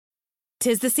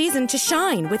'Tis the season to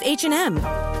shine with H&M.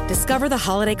 Discover the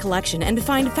holiday collection and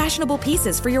find fashionable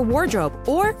pieces for your wardrobe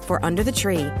or for under the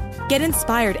tree. Get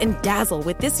inspired and dazzle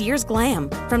with this year's glam.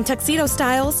 From tuxedo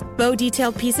styles, bow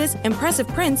detailed pieces, impressive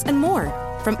prints, and more.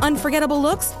 From unforgettable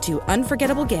looks to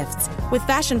unforgettable gifts. With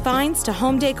fashion finds to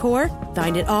home decor,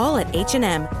 find it all at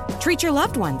H&M. Treat your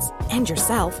loved ones and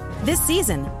yourself this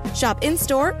season. Shop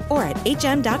in-store or at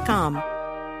hm.com.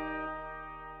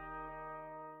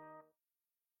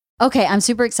 Okay, I'm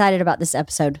super excited about this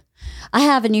episode. I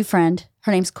have a new friend.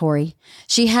 Her name's Corey.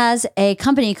 She has a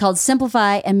company called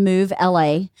Simplify and Move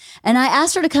LA. And I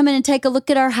asked her to come in and take a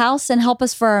look at our house and help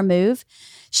us for our move.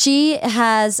 She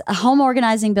has a home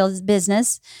organizing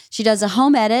business. She does a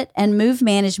home edit and move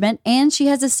management. And she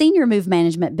has a senior move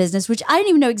management business, which I didn't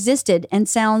even know existed and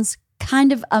sounds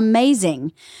kind of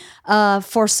amazing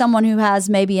for someone who has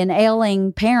maybe an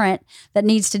ailing parent that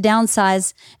needs to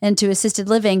downsize into assisted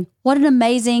living. What an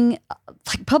amazing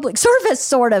like public service,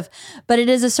 sort of. But it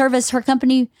is a service her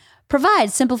company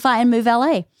provides, Simplify and Move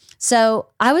LA. So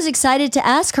I was excited to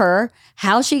ask her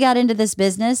how she got into this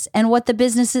business and what the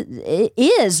business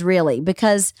is really,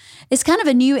 because it's kind of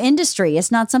a new industry.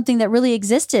 It's not something that really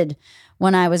existed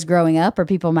when I was growing up or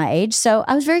people my age. So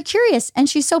I was very curious, and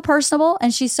she's so personable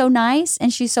and she's so nice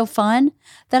and she's so fun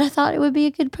that I thought it would be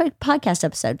a good podcast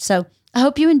episode. So I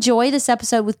hope you enjoy this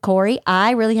episode with Corey.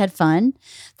 I really had fun.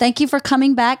 Thank you for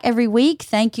coming back every week.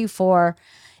 Thank you for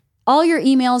all your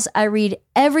emails. I read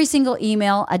every single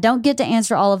email. I don't get to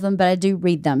answer all of them, but I do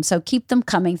read them. So keep them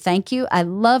coming. Thank you. I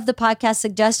love the podcast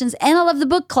suggestions and I love the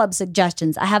book club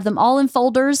suggestions. I have them all in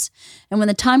folders. And when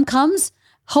the time comes,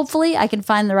 hopefully I can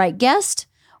find the right guest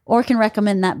or can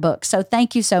recommend that book. So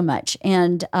thank you so much.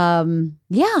 And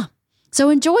yeah, so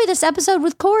enjoy this episode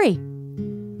with Corey.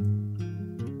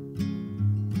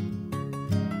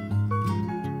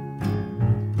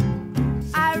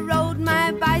 I rode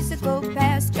my bicycle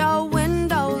past your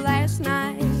window last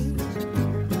night.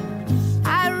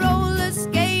 I roller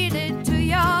skated to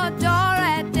your door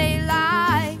at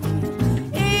daylight.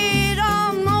 It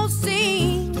almost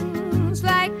seems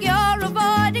like you're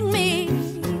avoiding me.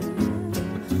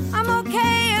 I'm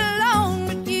okay alone,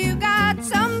 but you got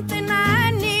something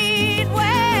I need. Well,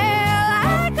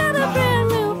 I got a brand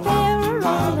new pair of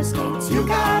roller skates. You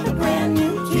got a brand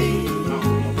new key.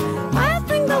 I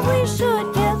think that we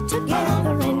should get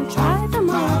together and try them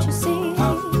out, you see. La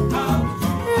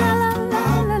la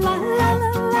la la la la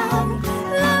la la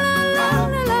la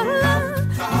la la.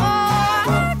 Oh,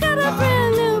 I got a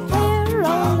brand new pair of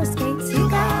roller skates. You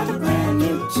got a brand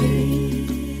new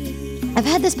key. I've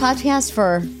had this podcast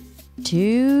for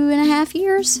 2.5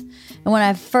 years. And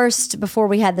when before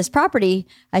we had this property,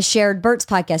 I shared Bert's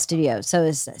podcast studio. So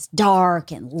it's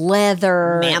dark and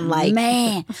leather.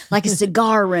 Man, like a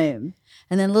cigar room.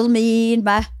 And then little me and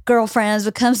my girlfriends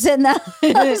would come sit in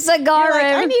the cigar room.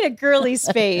 I need a girly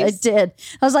space. I did.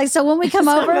 I was like, so when we come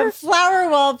over. Flower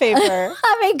wallpaper.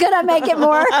 I mean, could I make it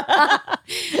more?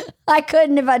 I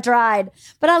couldn't if I tried.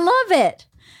 But I love it.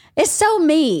 It's so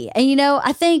me. And, you know,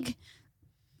 I think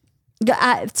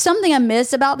something I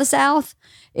miss about the South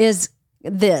is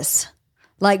this,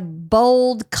 like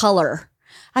bold color.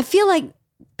 I feel like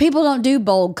people don't do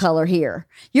bold color here.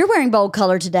 You're wearing bold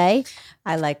color today.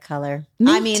 I like color.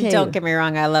 Me too. Don't get me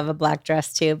wrong. I love a black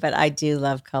dress too, but I do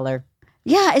love color.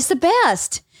 Yeah, it's the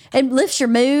best. It lifts your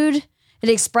mood. It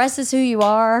expresses who you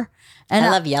are. And I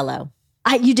love yellow.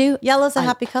 You do? Yellow's a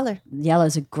happy color.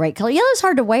 Yellow's a great color. Yellow's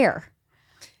hard to wear.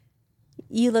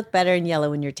 You look better in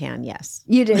yellow when you're tan, yes.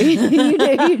 You do. You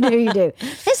do.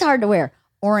 It's hard to wear.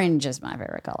 Orange is my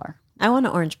favorite color. I want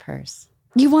an orange purse.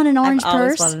 You want an orange I've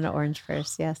always purse? wanted an orange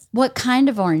purse, yes. What kind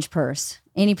of orange purse?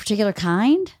 Any particular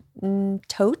kind?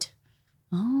 Tote.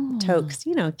 Oh. Tote, 'cause,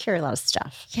 carry a lot of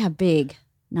stuff. Yeah, big.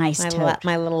 Nice tote.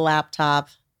 My little laptop,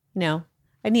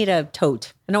 I need a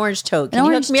tote, an orange tote. Can An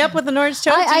you orange hook me up with an orange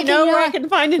tote? Do you know where I can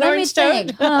find an orange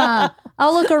tote?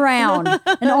 I'll look around.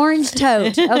 An orange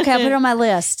tote. Okay, I'll put it on my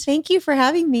list. Thank you for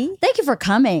having me. Thank you for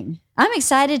coming. I'm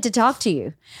excited to talk to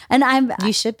you. And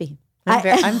You should be.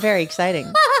 I'm very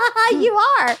exciting. You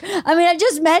are. I mean, I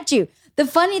just met you. The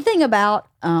funny thing about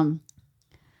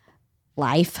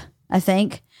life, I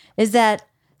think, is that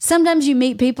sometimes you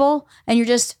meet people and you're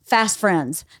just fast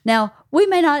friends. Now, we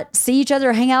may not see each other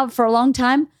or hang out for a long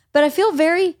time, but I feel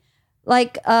very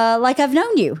like I've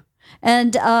known you.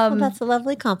 And well, that's a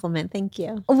lovely compliment. Thank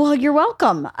you. Well, you're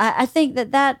welcome. I think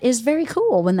that is very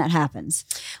cool when that happens.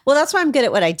 Well, that's why I'm good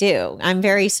at what I do. I'm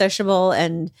very sociable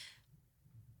and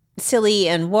silly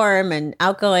and warm and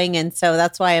outgoing. And so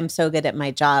that's why I'm so good at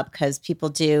my job, because people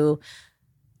do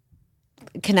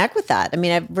connect with that. I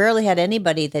mean, I've rarely had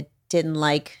anybody that didn't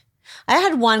like, I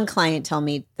had one client tell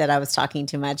me that I was talking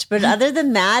too much, but other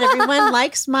than that, everyone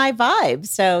likes my vibe.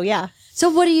 So yeah. So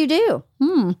what do you do?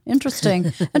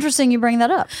 Interesting. Interesting you bring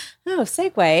that up. Oh,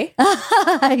 segue.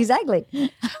 Exactly.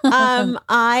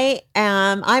 I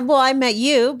met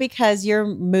you because you're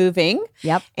moving.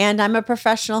 Yep. And I'm a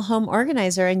professional home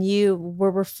organizer, and you were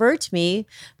referred to me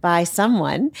by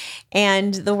someone.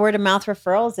 And the word of mouth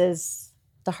referrals is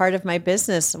the heart of my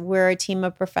business. We're a team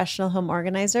of professional home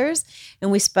organizers,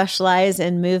 and we specialize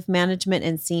in move management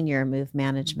and senior move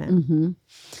management. Mm-hmm.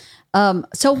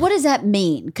 So what does that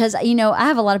mean? Because, I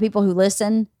have a lot of people who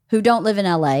listen who don't live in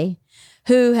LA,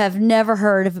 who have never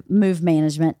heard of move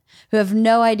management, who have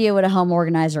no idea what a home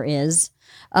organizer is.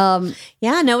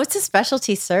 It's a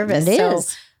specialty service. It so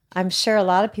is. I'm sure a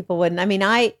lot of people wouldn't. I mean,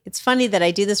 it's funny that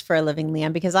I do this for a living,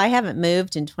 Leanne, because I haven't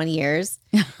moved in 20 years.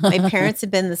 My parents have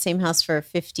been in the same house for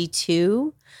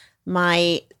 52.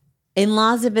 My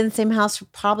in-laws have been in the same house for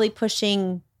probably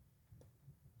pushing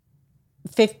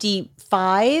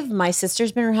 55. My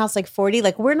sister's been in her house like 40.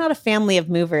 Like, we're not a family of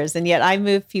movers, and yet I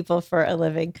move people for a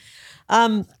living.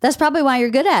 That's probably why you're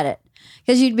good at it.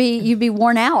 Because you'd be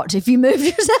worn out if you moved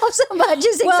yourself so much.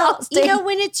 It's exhausting.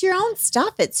 When it's your own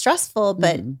stuff, it's stressful,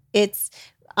 but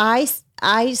I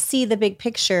see the big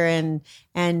picture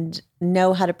and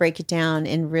know how to break it down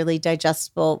in really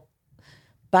digestible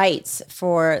bites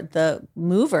for the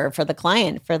mover, for the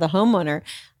client, for the homeowner.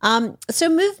 So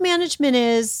move management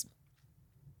is,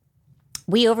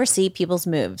 we oversee people's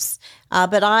moves,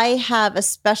 but I have a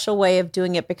special way of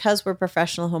doing it because we're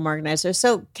professional home organizers.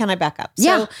 So can I back up?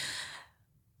 Yeah. So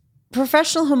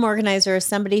professional home organizer is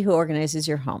somebody who organizes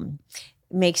your home,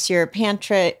 makes your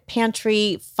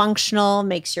pantry functional,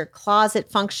 makes your closet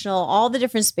functional, all the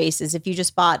different spaces. If you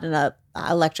just bought an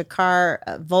electric car,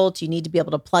 Volt, you need to be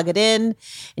able to plug it in,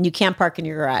 and you can't park in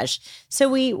your garage. So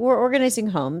we were organizing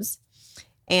homes,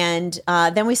 and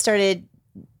then we started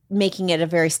making it a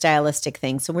very stylistic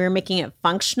thing. So we were making it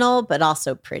functional, but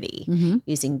also pretty,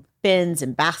 using bins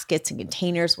and baskets and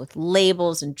containers with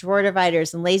labels and drawer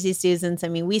dividers and lazy Susans. I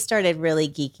mean, we started really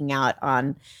geeking out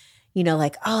on,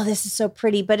 like, oh, this is so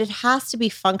pretty, but it has to be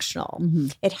functional. Mm-hmm.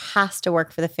 It has to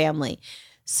work for the family.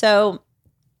 So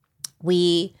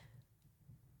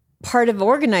part of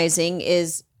organizing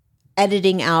is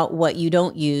editing out what you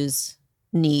don't use,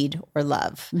 need, or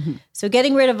love. Mm-hmm. So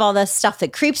getting rid of all the stuff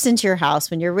that creeps into your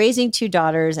house when you're raising 2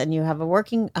 daughters and you have a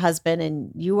working husband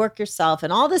and you work yourself,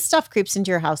 and all this stuff creeps into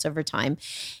your house over time,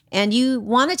 and you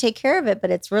want to take care of it,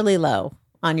 but it's really low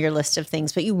on your list of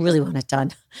things, but you really want it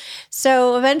done.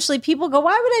 So eventually people go,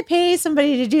 why would I pay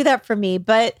somebody to do that for me?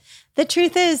 But the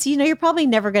truth is, you're probably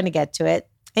never going to get to it.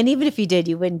 And even if you did,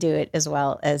 you wouldn't do it as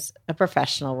well as a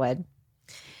professional would.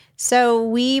 So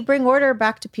we bring order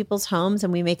back to people's homes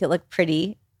and we make it look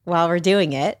pretty while we're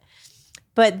doing it.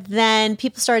 But then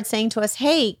people started saying to us,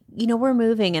 hey, we're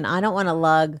moving and I don't want to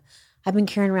lug. I've been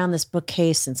carrying around this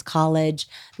bookcase since college.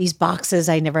 These boxes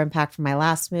I never unpacked from my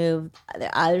last move.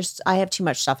 I have too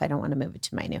much stuff. I don't want to move it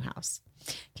to my new house.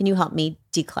 Can you help me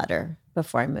declutter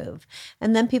before I move?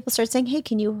 And then people started saying, hey,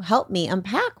 can you help me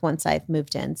unpack once I've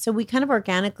moved in? So we kind of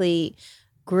organically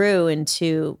grew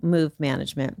into move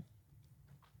management.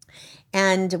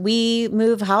 And we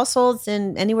move households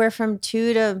in anywhere from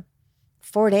 2 to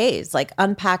 4 days, like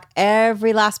unpack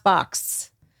every last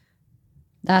box.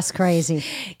 That's crazy.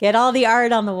 Get all the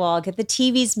art on the wall, get the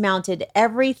TVs mounted.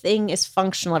 Everything is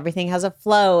functional. Everything has a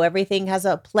flow. Everything has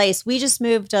a place. We just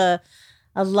moved a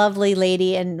lovely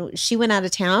lady, and she went out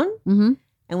of town. Mm-hmm.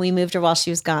 And we moved her while she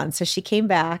was gone. So she came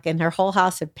back and her whole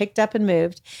house had picked up and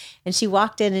moved. And she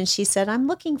walked in and she said, I'm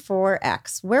looking for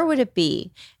X. Where would it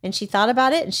be? And she thought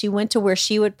about it and she went to where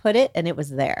she would put it and it was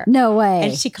there. No way.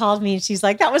 And she called me and she's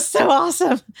like, that was so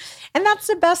awesome. And that's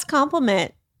the best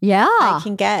compliment I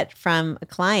can get from a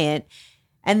client.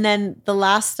 And then the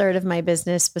last third of my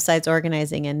business, besides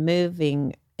organizing and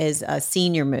moving, is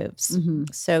senior moves. Mm-hmm.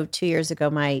 So 2 years ago,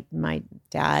 my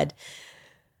dad,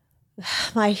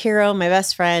 my hero, my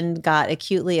best friend, got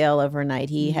acutely ill overnight.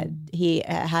 He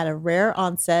had a rare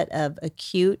onset of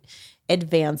acute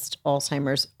advanced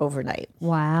Alzheimer's overnight.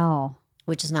 Wow.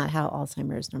 Which is not how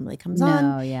Alzheimer's normally comes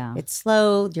on. No, yeah. It's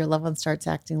slow. Your loved one starts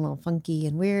acting a little funky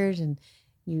and weird and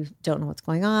you don't know what's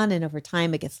going on. And over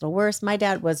time, it gets a little worse. My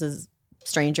dad was a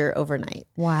stranger overnight.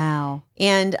 Wow.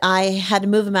 And I had to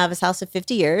move him out of his house of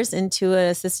 50 years into an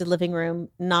assisted living room,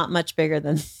 not much bigger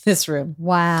than this room.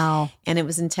 Wow. And it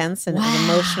was intense and it was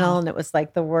emotional, and it was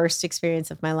like the worst experience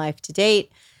of my life to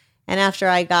date. And after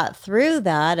I got through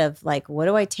that of like, what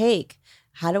do I take?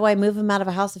 How do I move him out of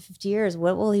a house of 50 years?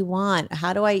 What will he want?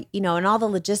 How do I, and all the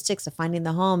logistics of finding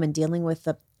the home and dealing with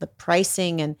the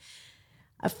pricing. And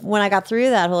when I got through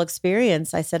that whole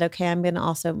experience, I said, okay, I'm going to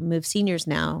also move seniors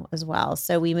now as well.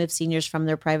 So we move seniors from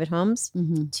their private homes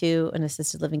to an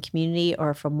assisted living community,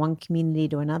 or from one community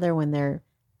to another when their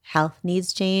health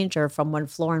needs change, or from one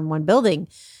floor in one building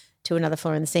to another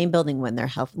floor in the same building when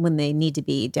when they need to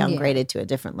be downgraded to a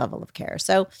different level of care.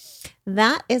 So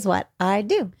that is what I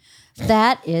do.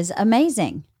 That is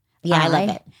amazing. Yeah, I love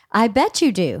it. I bet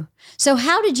you do. So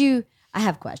how did you, I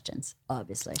have questions,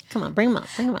 obviously. Come on, bring them up.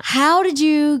 Bring them up. How did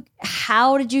you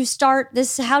start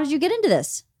this? How did you get into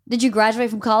this? Did you graduate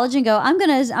from college and go, I'm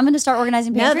gonna start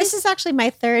organizing pantries? No, this is actually my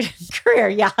third career.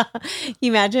 Yeah.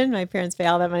 You imagine my parents pay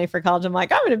all that money for college. I'm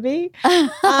like, I'm going to be. Yeah,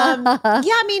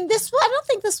 I mean, I don't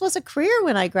think this was a career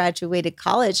when I graduated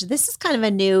college. This is kind of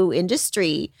a new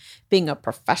industry, being a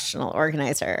professional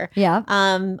organizer. Yeah.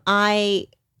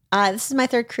 This is my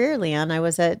third career, Leon. I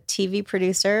was a TV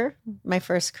producer, my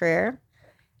first career.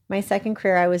 My second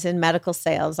career, I was in medical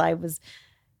sales. I was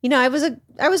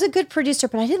a good producer,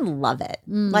 but I didn't love it.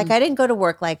 Like, I didn't go to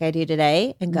work like I do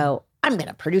today and go, I'm going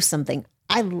to produce something.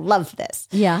 I love this.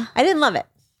 Yeah. I didn't love it.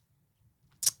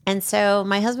 And so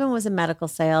my husband was in medical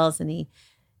sales, and he,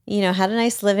 had a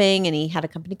nice living, and he had a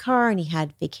company car, and he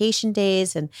had vacation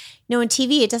days. And, in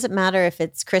TV, it doesn't matter if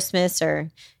it's Christmas or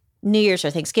New Year's or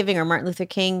Thanksgiving or Martin Luther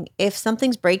King. If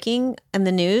something's breaking in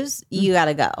the news, you got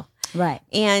to go. Right.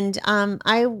 And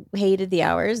I hated the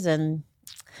hours. And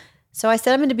so I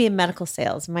said, I'm going to be in medical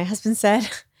sales. And my husband said,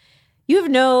 you have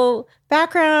no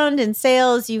background in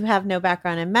sales. You have no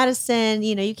background in medicine.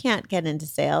 You can't get into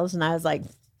sales. And I was like,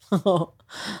 oh,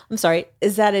 I'm sorry.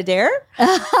 Is that a dare?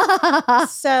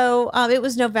 So it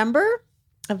was November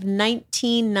of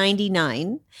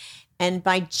 1999. And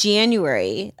by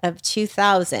January of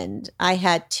 2000, I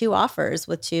had 2 offers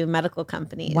with 2 medical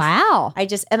companies. Wow.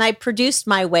 I produced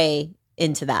my way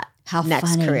into that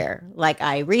next career. Like,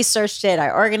 I researched it, I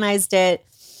organized it.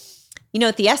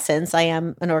 At the essence, I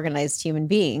am an organized human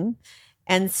being.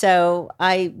 And so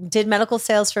I did medical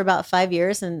sales for about 5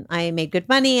 years, and I made good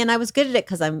money, and I was good at it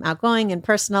because I'm outgoing and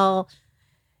personal.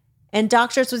 And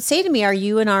doctors would say to me, are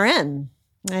you an RN?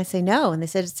 And I say, no. And they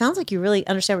said, it sounds like you really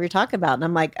understand what you're talking about. And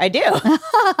I'm like, I do.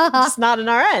 I'm just not an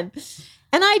RN.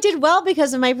 And I did well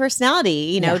because of my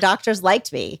personality. Doctors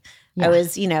liked me. Yeah. I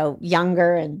was,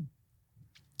 younger and,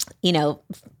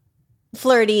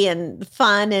 flirty and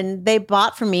fun. And they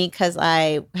bought from me because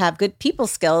I have good people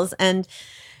skills. And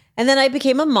then I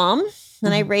became a mom.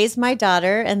 And I raised my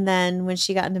daughter. And then when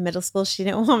she got into middle school, she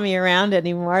didn't want me around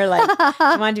anymore. Like,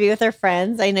 I wanted to be with her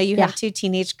friends. I know you have 2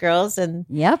 teenage girls. And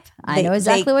yep, I know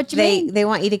exactly what you mean. They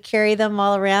want you to carry them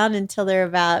all around until they're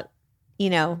about,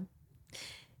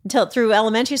 until through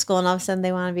elementary school. And all of a sudden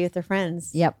they want to be with their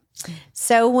friends. Yep.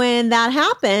 So when that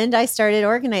happened, I started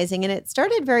organizing. And it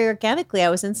started very organically. I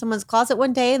was in someone's closet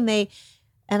one day, and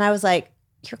I was like,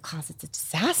 your closet's a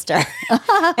disaster.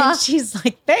 And she's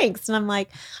like, thanks. And I'm like,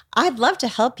 I'd love to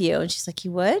help you. And she's like,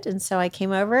 you would? And so I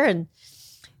came over, and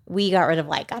we got rid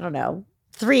of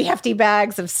 3 hefty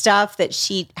bags of stuff that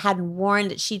she hadn't worn,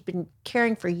 that she'd been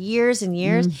carrying for years and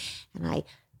years. And I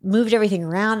moved everything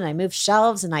around, and I moved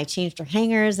shelves, and I changed her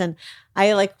hangers, and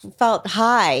I felt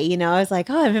high, I was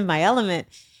like, oh, I'm in my element.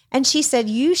 And she said,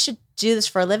 you should do this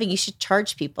for a living. You should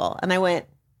charge people. And I went,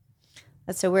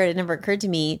 that's so weird. It never occurred to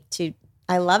me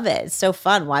I love it. It's so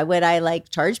fun. Why would I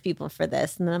charge people for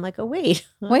this? And then I'm like, oh, wait.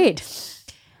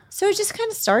 So it just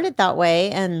kind of started that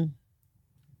way. And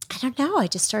I don't know. I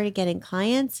just started getting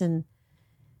clients, and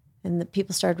the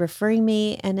people started referring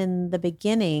me. And in the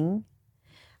beginning,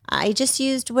 I just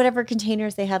used whatever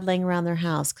containers they had laying around their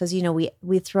house. Cause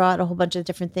we throw out a whole bunch of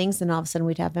different things, and all of a sudden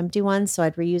we'd have empty ones. So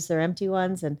I'd reuse their empty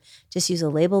ones and just use a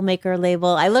label maker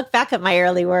label. I look back at my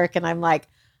early work, and I'm like,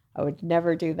 I would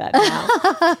never do that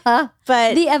now.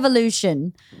 But the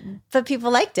evolution. But people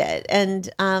liked it. And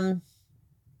I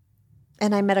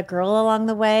met a girl along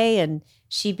the way, and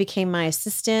she became my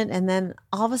assistant. And then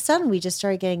all of a sudden we just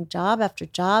started getting job after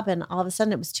job. And all of a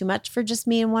sudden it was too much for just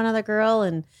me and one other girl.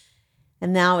 And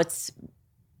now it's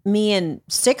me and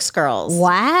 6 girls.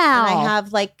 Wow. And I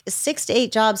have 6 to 8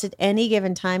 jobs at any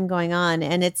given time going on.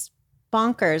 And it's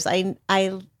bonkers.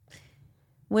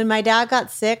 When my dad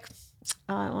got sick,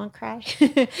 I want to cry.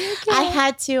 Okay. I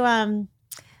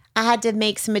had to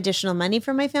make some additional money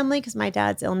for my family because my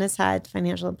dad's illness had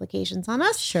financial implications on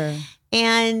us. Sure.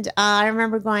 And I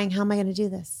remember going, how am I going to do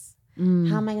this? How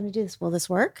am I going to do this? Will this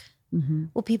work?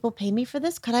 Will people pay me for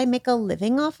this? Could I make a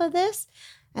living off of this?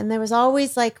 And there was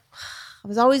always I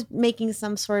was always making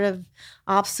some sort of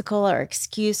obstacle or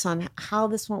excuse on how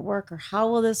this won't work or how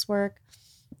will this work.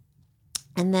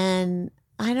 And then,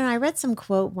 I don't know, I read some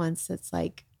quote once that's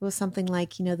it was something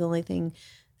like, the only thing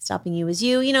stopping you is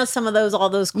you. You know, some of those, all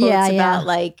those quotes Yeah, yeah. about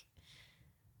like,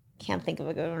 can't think of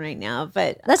a good one right now,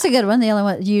 but That's a good one. The only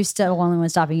one only one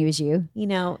stopping you is you. you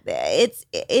know,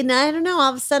 and I don't know,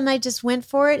 all of a sudden I just went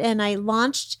for it and I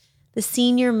launched the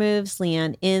Senior Moves,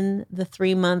 Leanne, in the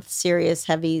 3-month serious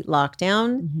heavy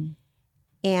lockdown. Mm-hmm.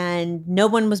 And no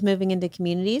one was moving into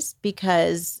communities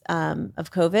because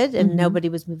of COVID, and Mhm. nobody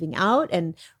was moving out,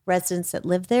 and residents that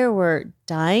lived there were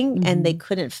dying and they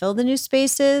couldn't fill the new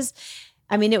spaces.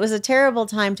 I mean, it was a terrible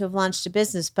time to have launched a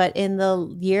business, but in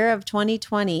the year of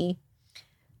 2020,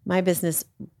 my business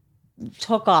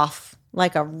took off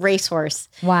like a racehorse.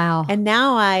 Wow. And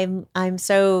now I'm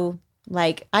so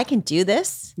like, I can do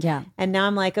this. Yeah. And now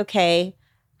I'm like, okay,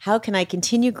 how can I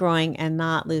continue growing and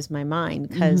not lose my mind?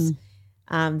 Because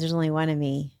there's only one of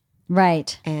me,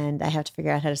 Right. and I have to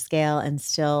figure out how to scale and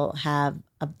still have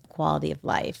a quality of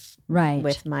life Right.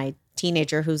 with my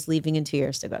teenager who's leaving in 2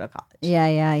 years to go to college. Yeah,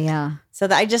 yeah, yeah. So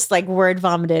that I just like word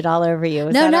vomited all over you.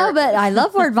 Is No, that no, our- but I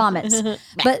love word vomits.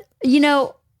 But, you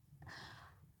know,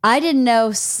 I didn't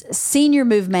know senior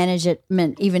move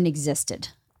management even existed.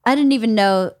 I didn't even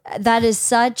know that is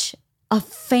such a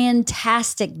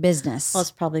fantastic business. Well,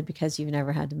 it's probably because you've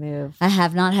never had to move. I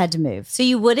have not had to move. So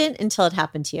you wouldn't until it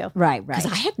happened to you. Right, right.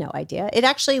 Because I had no idea. It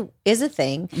actually is a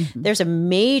thing. There's a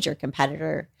major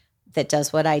competitor that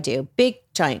does what I do. Big,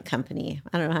 giant company.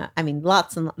 I don't know how, I mean,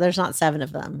 lots and there's not 7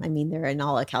 of them. I mean, they're in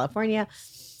all of California.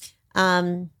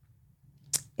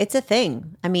 It's a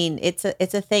thing. I mean, it's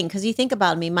a thing. Because you think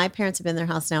about me, my parents have been in their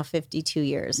house now 52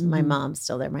 years. My mom's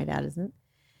still there. My dad isn't.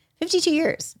 52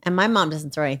 years. And my mom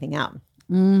doesn't throw anything out.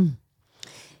 Mm.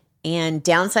 And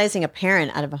downsizing a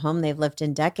parent out of a home they've lived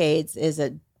in decades is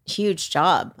a huge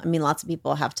job. I mean, lots of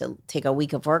people have to take a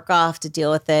week of work off to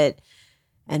deal with it,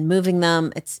 and moving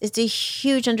them. It's a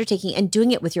huge undertaking, and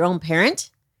doing it with your own parent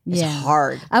is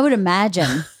hard. I would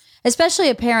imagine, especially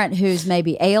a parent who's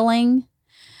maybe ailing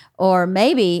or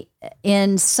maybe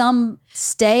in some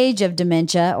stage of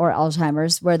dementia or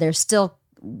Alzheimer's where they're still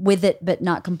with it, but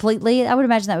not completely. I would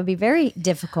imagine that would be very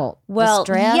difficult. The Well,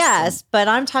 stress yes, but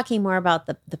I'm talking more about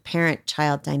the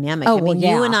parent-child dynamic. Oh, I mean, well,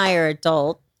 yeah. you and I are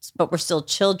adults, but we're still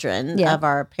children Yeah. of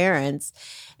our parents.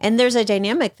 And there's a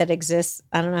dynamic that exists,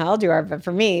 I don't know how old you are, but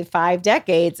for me, 5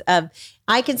 decades of,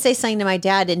 I can say something to my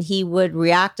dad and he would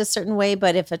react a certain way,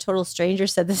 but if a total stranger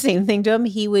said the same thing to him,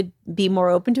 he would be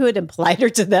more open to it and politer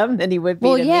to them than he would be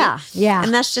Well, to yeah, me. yeah.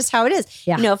 And that's just how it is.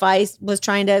 Yeah. You know, if I was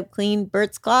trying to clean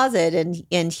Bert's closet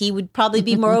and he would probably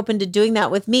be more open to doing that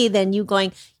with me than you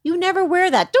going, you never wear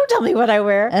that. Don't tell me what I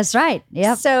wear. That's right.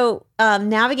 Yep. So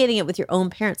navigating it with your own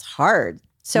parents hard.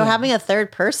 So having a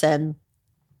third person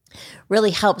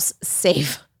really helps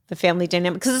save the family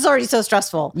dynamic because it's already so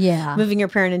stressful. Yeah. Moving your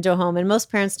parent into a home. And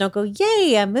most parents don't go,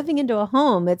 yay, I'm moving into a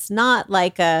home. It's not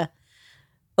like a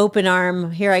open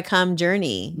arm, here I come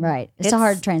journey. Right. It's a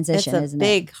hard transition, it's a isn't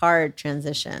big, hard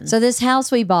transition. So this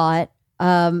house we bought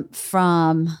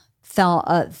from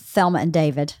Thelma and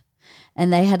David,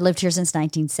 and they had lived here since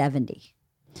 1970.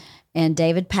 And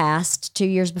David passed 2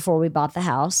 years before we bought the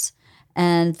house.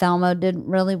 And Thelma didn't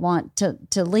really want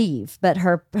to leave, but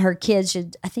her kids,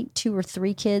 I think 2 or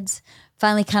 3 kids,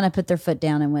 finally kind of put their foot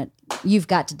down and went, "You've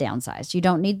got to downsize. You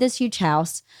don't need this huge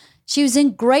house." She was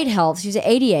in great health. She was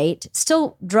 88,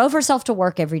 still drove herself to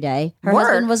work every day. Her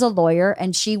husband was a lawyer,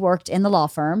 and she worked in the law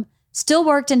firm. Still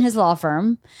worked in his law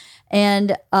firm,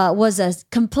 and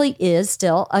is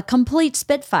still a complete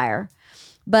Spitfire.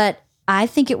 But I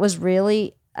think it was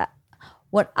really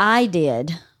what I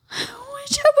did.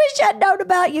 I wish I'd known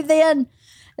about you then.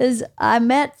 Is I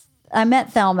met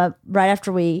Thelma right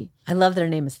after I love their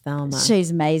name is Thelma.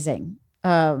 She's amazing.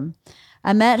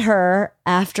 I met her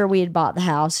after we had bought the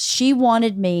house. She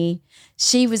wanted me.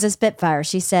 She was a Spitfire.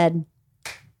 She said,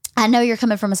 "I know you're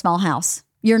coming from a small house.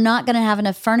 You're not going to have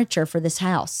enough furniture for this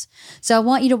house. So I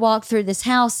want you to walk through this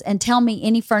house and tell me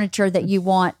any furniture that you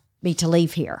want me to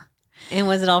leave here." And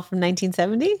was it all from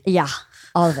 1970? Yeah,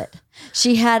 all of it.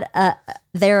 She had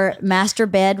their master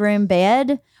bedroom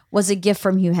bed was a gift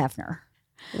from Hugh Hefner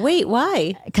Wait,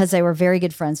 why? because they were very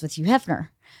good friends with Hugh Hefner.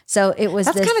 So it was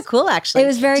That's this kind of cool, actually. It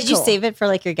was very Did you cool. save it for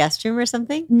like your guest room or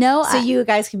something? No, So you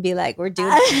guys can be like, we're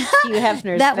doing Hugh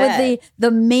Hefner's that bed. was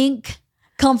the mink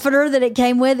comforter that it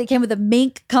came with. It came with a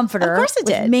mink comforter. Of course it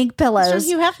with did. mink It's from pillows.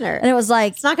 Hugh Hefner. And it was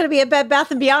like, It's not going to be a Bed Bath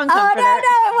 & Beyond oh, comforter. no,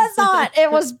 it was not.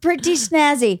 It was pretty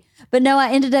snazzy. But no,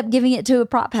 I ended up giving it to a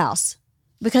prop house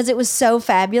because it was so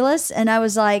fabulous. And I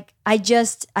was like, I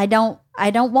don't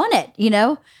want it, you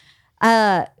know?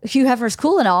 Hugh Hefner's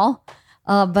cool and all,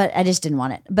 but I just didn't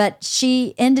want it. But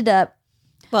she ended up,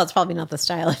 Well, it's probably not the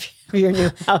style of your new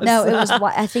house. no, it was,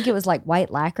 I think it was like white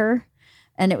lacquer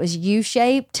and it was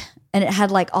U-shaped. and it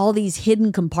had like all these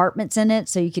hidden compartments in it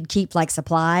so you could keep like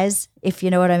supplies, if you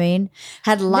know what I mean.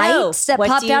 Had lights that what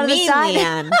popped do you out of the mean, side.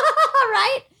 Leanne?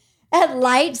 Right? It had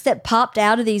lights that popped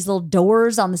out of these little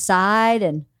doors on the side.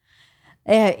 And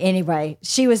anyway,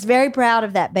 she was very proud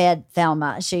of that bed,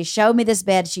 Thelma. She showed me this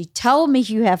bed. She told me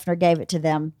Hugh Hefner gave it to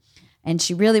them, and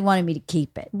she really wanted me to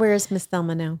keep it. Where's Miss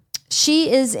Thelma now?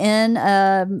 She is in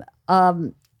I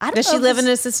don't Does know she if live in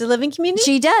it's- an assisted living community?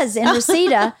 She does in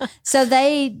Reseda. So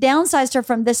they downsized her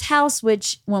from this house,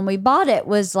 which when we bought it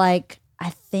was like, I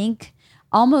think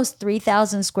almost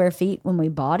 3,000 square feet when we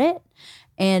bought it.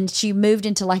 And she moved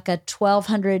into like a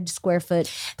 1,200 square foot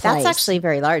place. That's actually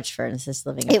very large for an assisted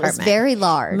living it apartment. was very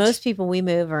large. Most people we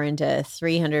move are into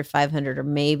 300, 500, or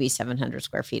maybe 700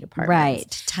 square feet apartments.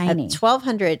 right. Tiny.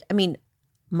 1,200. I mean,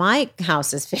 my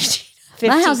house is 15.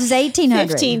 My house is 1,800.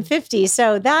 1550.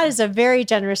 So that is a very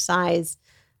generous size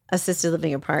assisted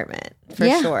living apartment for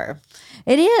Yeah. sure.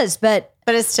 It is, but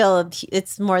But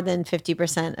it's more than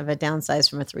 50% of a downsize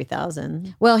from a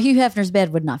 3,000. well, Hugh Hefner's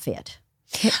bed would not fit.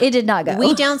 It did not go.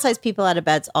 We downsize people out of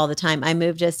beds all the time. I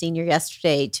moved a senior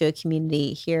yesterday to a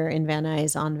community here in Van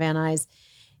Nuys, on Van Nuys,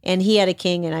 and he had a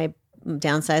king, and I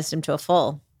downsized him to a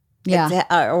full.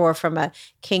 Yeah. Or from a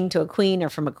king to a queen, or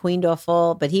from a queen to a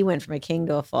full, but he went from a king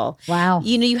to a full. Wow.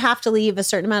 You know, you have to leave a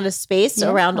certain amount of space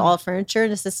Yeah. around all furniture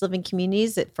in assisted living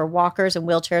communities for walkers and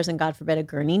wheelchairs, and God forbid a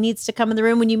gurney needs to come in the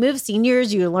room. When you move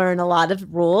seniors, you learn a lot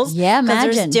of rules. Yeah, 'cause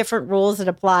imagine. there's different rules that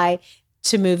apply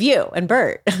to move you and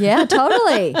Bert. Yeah,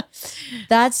 totally.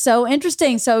 That's so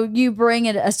interesting. So you bring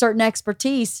a certain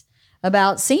expertise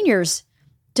about seniors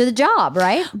to the job,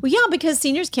 right? Well, yeah, because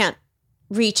seniors can't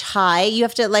reach high. You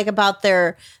have to like about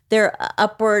their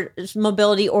upward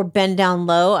mobility or bend down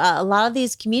low. A lot of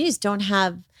these communities don't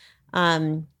have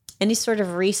any sort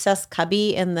of recessed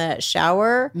cubby in the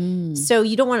shower. So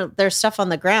you don't want their stuff on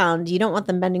the ground. You don't want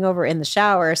them bending over in the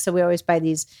shower. So we always buy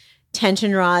these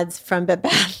tension rods from Bed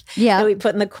Bath Yeah. that we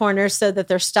put in the corner so that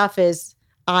their stuff is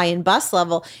eye and bust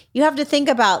level. You have to think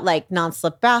about like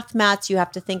non-slip bath mats. You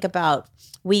have to think about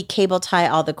we cable tie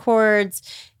all the cords.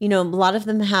 You know, a lot of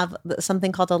them have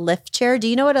something called a lift chair. Do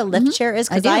you know what a lift chair is?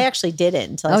 Because do. I actually didn't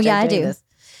until I Oh, started yeah, I doing do. this.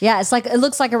 Yeah, it's like it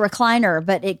looks like a recliner,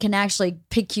 but it can actually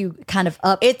pick you kind of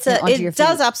up. onto your It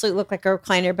does feet. absolutely look like a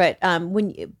recliner, but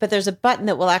but there's a button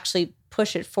that will actually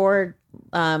push it forward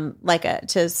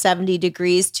to 70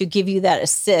 degrees to give you that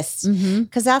assist.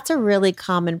 Because that's a really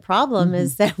common problem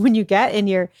is that when you get in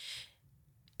your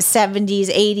 70s,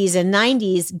 80s, and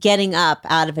 90s, getting up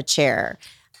out of a chair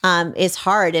is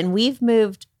hard. And we've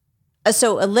moved.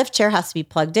 So a lift chair has to be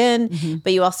plugged in,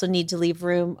 but you also need to leave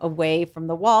room away from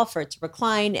the wall for it to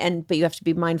recline. But you have to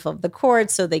be mindful of the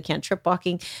cords so they can't trip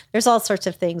walking. There's all sorts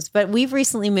of things. But we've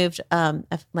recently moved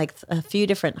a few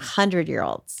different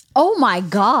 100-year-olds. Oh my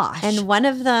gosh. And one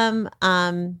of them,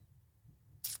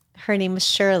 her name was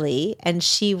Shirley, and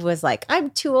she was like,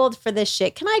 "I'm too old for this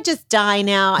shit. Can I just die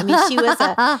now?" I mean,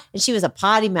 she was a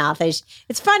potty mouth.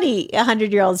 It's funny,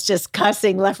 100-year-olds just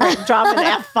cussing left, right, dropping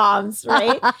F-bombs,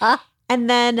 right? And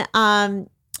then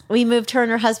we moved her and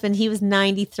her husband. He was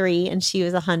 93 and she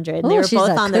was 100. And they Ooh, were she's both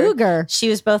a on cougar.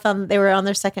 they were on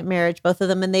their second marriage, both of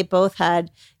them, and they both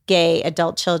had gay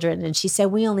adult children. And she said,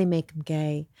 "We only make them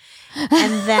gay."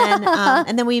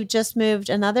 And then we just moved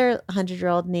another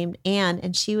 100-year-old named Anne,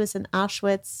 and she was an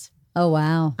Auschwitz Oh,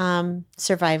 wow.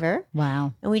 survivor.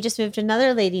 Wow. And we just moved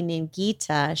another lady named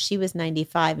Gita. She was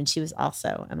 95 and she was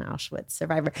also an Auschwitz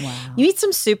survivor. Wow. You meet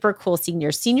some super cool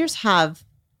seniors. Seniors have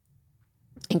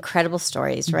incredible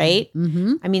stories, right?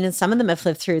 Mm-hmm. I mean, and some of them have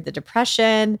lived through the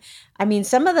Depression. I mean,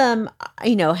 some of them,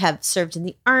 have served in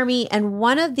the Army, and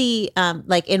one of the,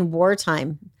 like in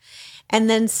wartime. And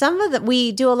then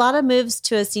we do a lot of moves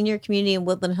to a senior community in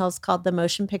Woodland Hills called the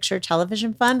Motion Picture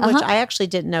Television Fund, which I actually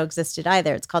didn't know existed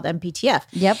either. It's called MPTF.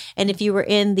 Yep. And if you were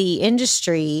in the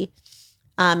industry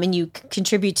and you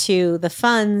contribute to the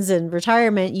funds and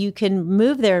retirement, you can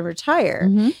move there and retire.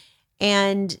 Mm-hmm.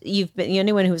 And you've been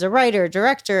anyone who's a writer,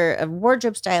 director, a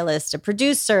wardrobe stylist, a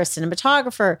producer, a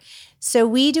cinematographer. So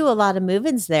we do a lot of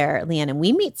move-ins there, Leanne, and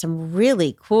we meet some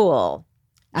really cool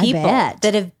people bet.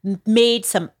 that have made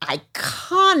some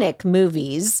iconic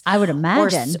movies. I would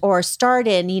imagine. Or starred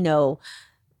in,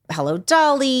 Hello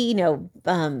Dolly,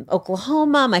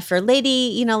 Oklahoma, My Fair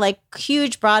Lady, like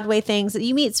huge Broadway things.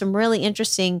 You meet some really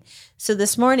interesting. So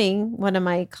this morning, one of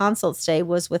my consults today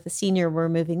was with a senior. We're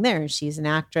moving there, and she's an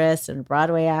actress and a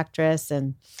Broadway actress,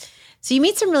 and so you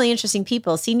meet some really interesting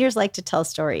people. Seniors like to tell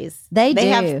stories. They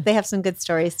do. They have some good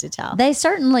stories to tell. They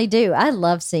certainly do. I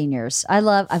love seniors.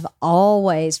 I've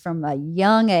always, from a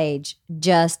young age,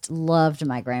 just loved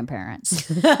my grandparents.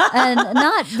 And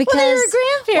not because Well, they were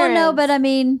grandparents. Well, no, but I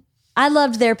mean, I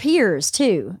loved their peers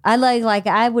too.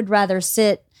 I would rather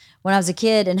sit when I was a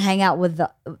kid and hang out with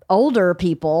the older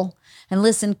people and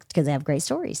listen because they have great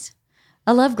stories.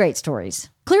 I love great stories.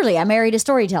 Clearly, I married a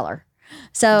storyteller.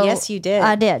 So Yes, you did.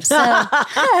 I did. So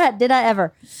did I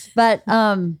ever? But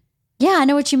yeah, I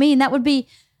know what you mean. That would be,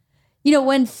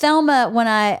 when Thelma, when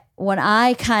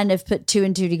I kind of put two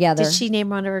and two together. Did she name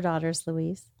one of her daughters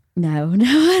Louise? No,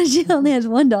 she only has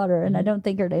one daughter, and I don't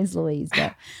think her name's Louise.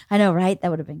 But I know, right? That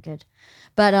would have been good.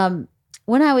 But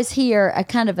when I was here, I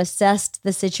kind of assessed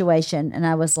the situation, and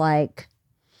I was like,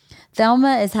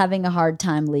 Thelma is having a hard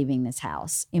time leaving this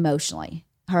house emotionally.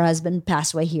 Her husband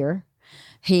passed away here.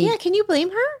 Yeah, can you blame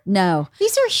her? No.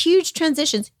 These are huge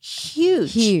transitions.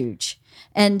 Huge.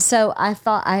 And so I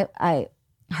thought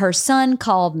her son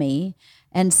called me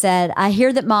and said, I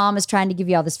hear that mom is trying to give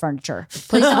you all this furniture.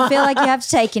 Please don't feel like you have to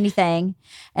take anything.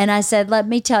 And I said, let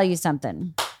me tell you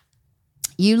something.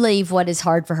 You leave what is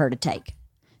hard for her to take.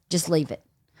 Just leave it.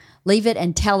 Leave it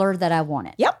and tell her that I want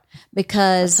it. Yep.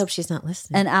 Because Let's hope she's not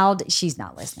listening. and she's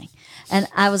not listening. And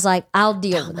I was like, I'll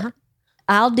deal with it.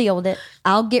 I'll deal with it.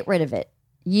 I'll get rid of it.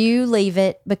 You leave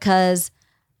it, because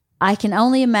I can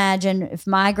only imagine if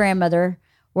my grandmother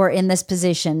were in this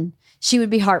position, she would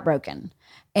be heartbroken.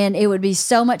 And it would be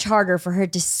so much harder for her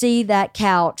to see that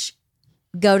couch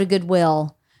go to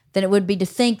Goodwill than it would be to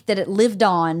think that it lived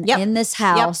on in this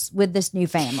house with this new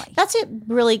family. That's a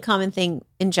really common thing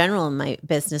in general in my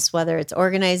business, whether it's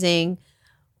organizing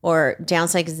or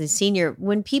downside as a senior.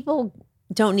 When people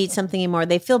don't need something anymore,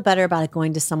 they feel better about it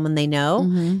going to someone they know.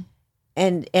 Mm-hmm.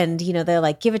 And they're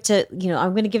like, give it to,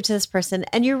 I'm going to give it to this person.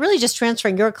 And you're really just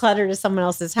transferring your clutter to someone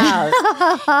else's house,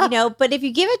 but if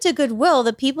you give it to Goodwill,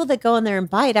 the people that go in there and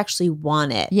buy it actually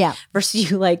want it. Yeah.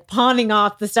 Versus you like pawning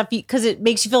off the stuff because it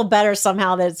makes you feel better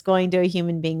somehow that it's going to a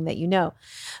human being that you know.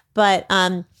 But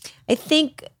I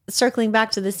think circling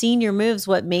back to the senior moves,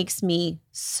 what makes me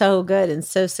so good and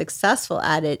so successful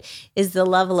at it is the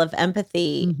level of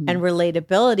empathy and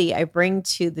relatability I bring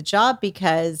to the job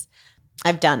because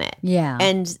I've done it. Yeah.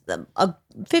 And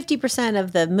 50%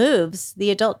 of the moves, the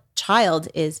adult child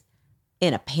is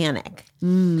in a panic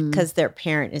because their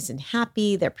parent isn't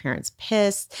happy. Their parent's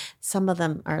pissed. Some of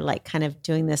them are like kind of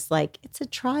doing this like it's a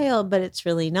trial, but it's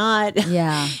really not.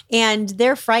 Yeah. And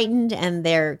they're frightened and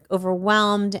they're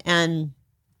overwhelmed and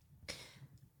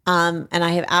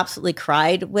I have absolutely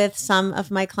cried with some of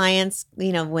my clients,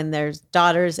 when their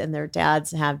daughters and their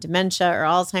dads have dementia or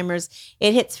Alzheimer's,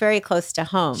 it hits very close to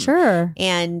home. Sure.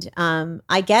 And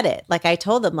I get it. Like I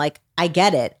told them, like, I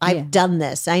get it. I've done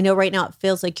this. I know right now it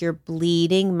feels like you're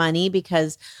bleeding money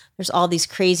because there's all these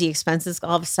crazy expenses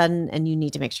all of a sudden, and you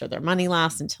need to make sure their money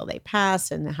lasts until they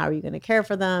pass. And how are you going to care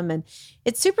for them? And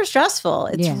it's super stressful.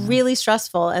 It's really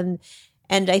stressful.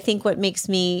 And I think what makes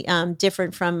me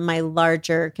different from my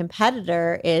larger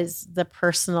competitor is the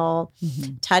personal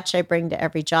touch I bring to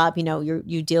every job.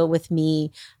 You deal with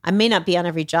me. I may not be on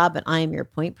every job, but I am your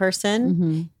point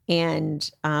person. And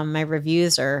my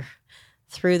reviews are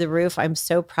through the roof. I'm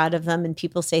so proud of them. And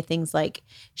people say things like,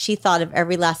 she thought of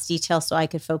every last detail so I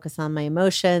could focus on my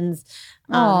emotions.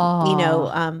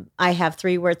 I have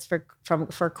 3 words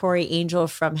for Corey, angel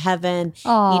from heaven.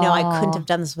 I couldn't have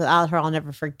done this without her. I'll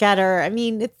never forget her. I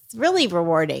mean, it's really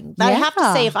rewarding. I have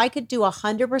to say, if I could do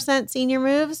 100% senior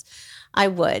moves, I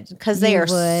would, because they are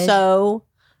so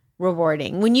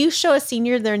rewarding. When you show a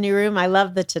senior their new room, I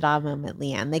love the ta-da moment,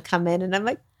 Leanne. They come in and I'm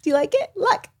like, do you like it?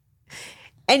 Look.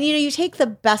 And, you take the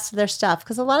best of their stuff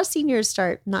because a lot of seniors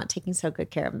start not taking so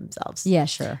good care of themselves. Yeah,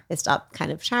 sure. They stop kind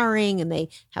of showering and they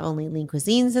have only lean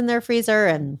cuisines in their freezer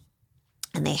and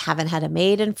they haven't had a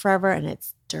maid in forever and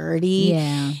it's dirty.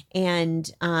 Yeah. And,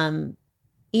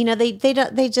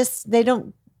 they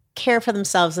don't care for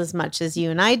themselves as much as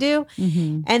you and I do.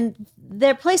 And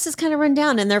their places kind of run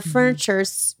down and their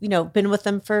furniture's, been with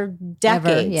them for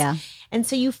decades. Yeah. And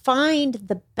so you find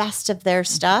the best of their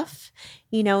stuff,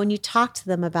 and you talk to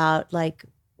them about like,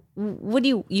 what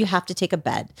do you have to take a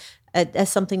bed as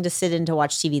something to sit in to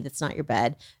watch TV that's not your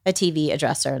bed, a TV, a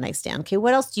dresser, a nightstand. Okay,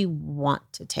 what else do you want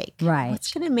to take? Right.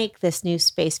 What's going to make this new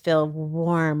space feel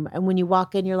warm? And when you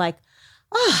walk in, you're like,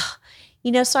 oh,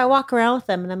 so I walk around with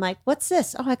them and I'm like, what's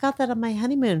this? Oh, I got that on my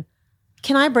honeymoon.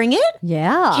 Can I bring it?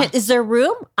 Yeah. Is there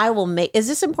room? I will make, is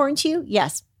this important to you?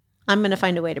 Yes. I'm going to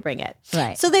find a way to bring it.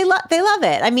 Right. So they love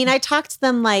it. I mean, I talk to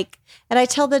them like, and I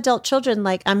tell the adult children,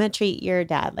 like, I'm going to treat your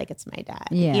dad like it's my dad,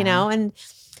 and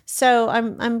so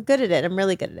I'm good at it. I'm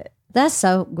really good at it. That's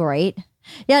so great.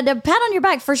 Yeah, the pat on your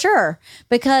back for sure,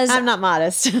 because I'm not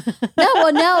modest.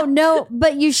 No,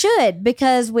 but you should,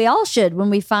 because we all should when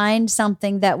we find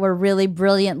something that we're really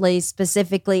brilliantly,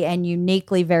 specifically, and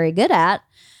uniquely very good at.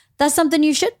 that's something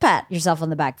you should pat yourself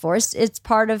on the back for. It's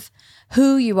part of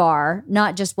who you are,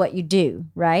 not just what you do,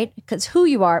 right? Because who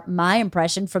you are, my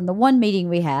impression from the one meeting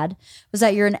we had was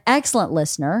that you're an excellent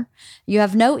listener. You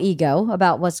have no ego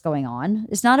about what's going on.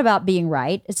 It's not about being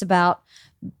right. It's about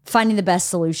finding the best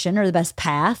solution or the best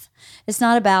path. It's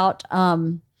not about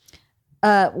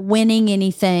winning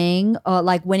anything,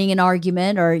 like winning an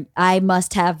argument, or I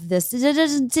must have this. It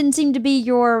didn't seem to be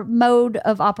your mode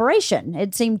of operation.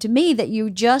 It seemed to me that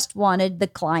you just wanted the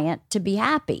client to be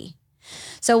happy.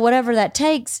 So whatever that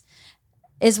takes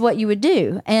is what you would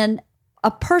do. And a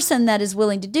person that is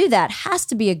willing to do that has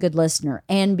to be a good listener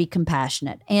and be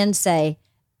compassionate and say,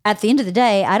 at the end of the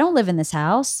day, I don't live in this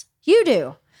house. You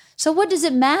do. So what does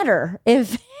it matter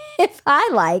if I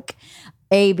like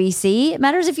ABC? It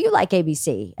matters if you like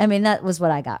ABC. I mean, that was what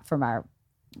I got from our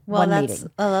one that's meeting.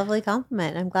 a lovely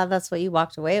compliment. I'm glad that's what you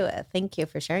walked away with. Thank you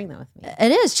for sharing that with me.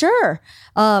 It is, sure.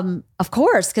 Of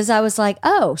course, because I was like,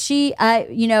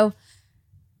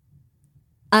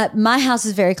 my house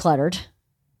is very cluttered.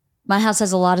 My house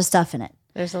has a lot of stuff in it.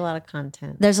 There's a lot of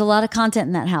content. There's a lot of content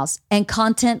in that house, and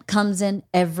content comes in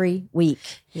every week.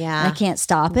 Yeah. And I can't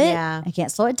stop it. Yeah. I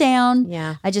can't slow it down.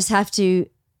 Yeah. I just have to,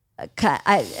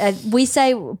 we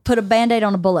say put a Band-Aid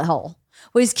on a bullet hole.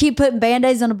 We just keep putting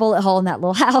Band-Aids on a bullet hole in that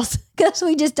little house because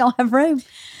we just don't have room.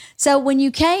 So when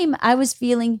you came, I was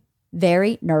feeling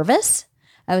very nervous.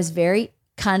 I was very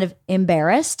kind of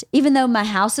embarrassed, even though my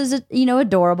house is,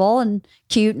 adorable and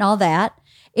cute and all that.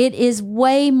 It is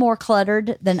way more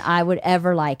cluttered than I would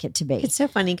ever like it to be. It's so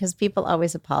funny because people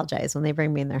always apologize when they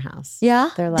bring me in their house. Yeah?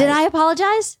 They're like, did I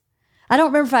apologize? I don't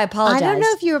remember if I apologized. I don't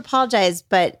know if you apologized,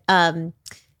 but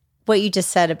what you just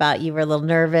said about you were a little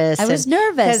nervous. I was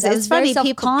nervous. I was It's funny.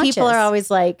 very self-conscious. People are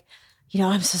always like,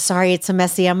 I'm so sorry. It's so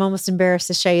messy. I'm almost embarrassed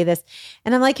to show you this.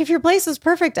 And I'm like, if your place was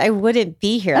perfect, I wouldn't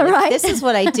be here. Like, Right. This is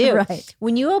what I do. Right.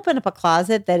 When you open up a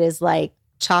closet that is like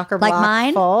chock or Like block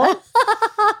mine? full.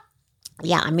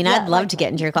 Yeah, I mean, Yeah, I'd love like to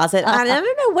get into your closet. I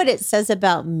don't know what it says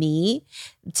about me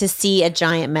to see a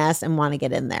giant mess and want to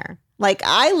get in there. Like,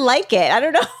 I like it. I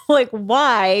don't know like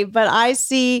why, but I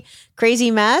see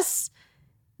crazy mess,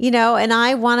 and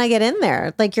I want to get in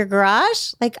there. Like your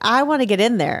garage, like I want to get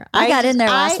in there. I got in there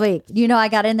last week. I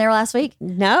got in there last week?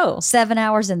 No. 7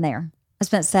 hours in there. I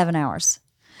spent 7 hours.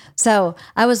 So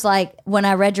I was like, when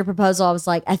I read your proposal, I was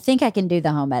like, I think I can do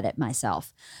the home edit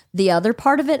myself. The other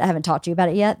part of it, I haven't talked to you about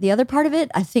it yet. The other part of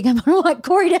it, I think I'm going to want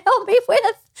Corey to help me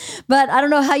with. But I don't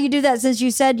know how you do that, since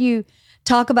you said you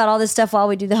talk about all this stuff while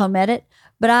we do the home edit.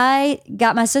 But I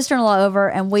got my sister-in-law over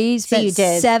and we spent you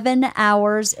did. 7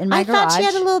 hours in my garage. I thought she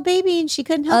had a little baby and she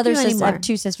couldn't help you I anymore. have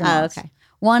 2 sister-in-laws. Oh, okay.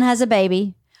 One has a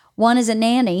baby. One is a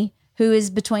nanny who is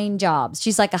between jobs.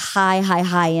 She's like a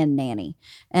high-end nanny.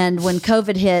 And when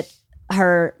COVID hit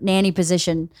her nanny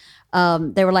position,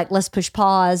 they were like, let's push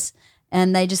pause.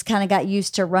 And they just kind of got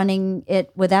used to running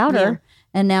it without her.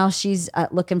 And now she's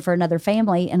looking for another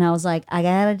family. And I was like, I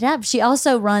got to adapt. She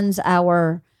also runs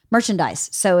our merchandise.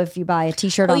 So if you buy a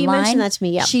t-shirt online, you mentioned that to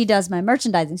me, yeah. She does my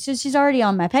merchandising. So she's already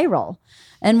on my payroll.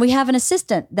 And we have an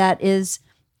assistant that is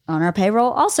on our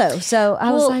payroll also. So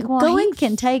I was like, well, he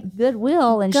can take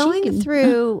goodwill and going she can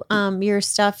through your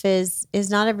stuff is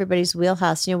not everybody's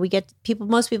wheelhouse.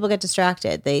 Most people get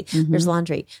distracted. There's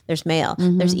laundry, there's mail,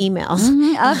 there's emails.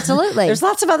 Absolutely. There's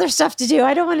lots of other stuff to do.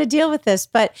 I don't want to deal with this,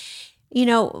 but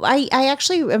I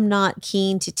actually am not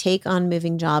keen to take on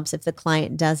moving jobs if the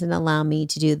client doesn't allow me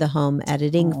to do the home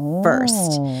editing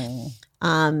first.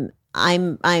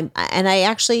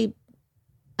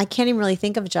 I can't even really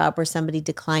think of a job where somebody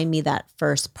declined me that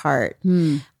first part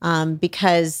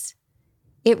because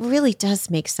it really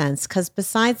does make sense. Because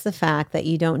besides the fact that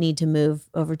you don't need to move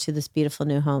over to this beautiful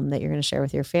new home that you're going to share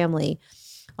with your family,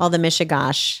 all the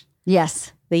mishigash,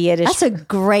 Yes. the Yiddish. That's a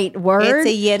great word. It's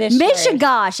a Yiddish word.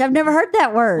 Mishigash. I've never heard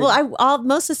that word. Well,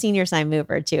 most of the seniors I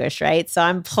move are Jewish, right? So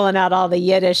I'm pulling out all the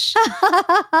Yiddish,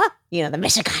 the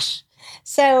mishigash.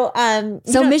 So,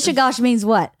 Mishigash means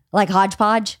what? Like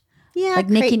hodgepodge? yeah, like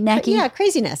nicky-nacky? yeah,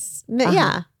 craziness.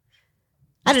 Yeah.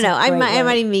 I don't know. I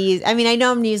might even use. I mean, I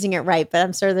know I'm using it right, but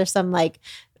I'm sure there's some like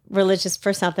religious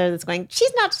person out there that's going,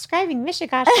 she's not describing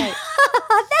Mishigash right.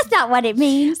 That's not what it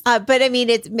means. But I mean,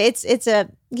 it's a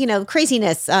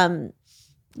craziness.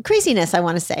 Craziness, I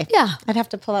want to say. Yeah. I'd have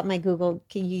to pull up my Google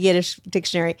Yiddish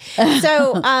dictionary.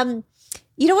 So,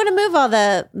 you don't want to move all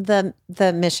the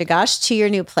Mishigash to your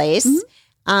new place.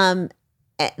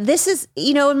 This is,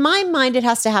 in my mind, it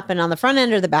has to happen on the front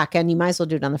end or the back end. You might as well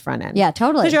do it on the front end. Yeah,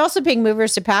 totally. Because you're also paying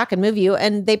movers to pack and move you,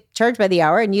 and they charge by the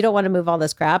hour, and you don't want to move all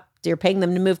this crap. You're paying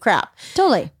them to move crap.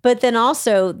 Totally. But then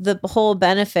also the whole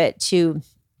benefit to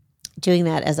doing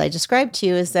that, as I described to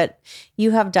you, is that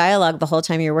you have dialogue the whole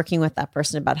time you're working with that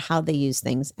person about how they use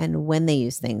things and when they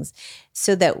use things,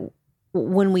 so that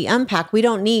when we unpack, we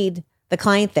don't need the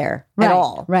client there at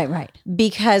all. Right.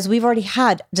 Because we've already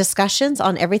had discussions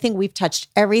on everything. We've touched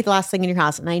every last thing in your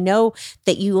house. And I know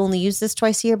that you only use this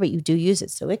twice a year, but you do use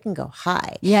it. So it can go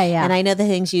high. Yeah. And I know the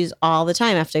things you use all the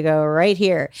time have to go right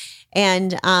here.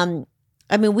 And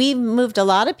I mean, we've moved a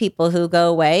lot of people who go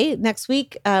away. Next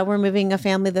week, we're moving a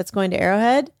family that's going to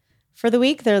Arrowhead for the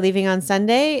week. They're leaving on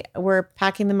Sunday. We're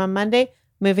packing them on Monday,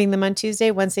 moving them on Tuesday,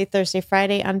 Wednesday, Thursday,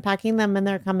 Friday, unpacking them, and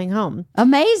they're coming home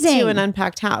Amazing. to an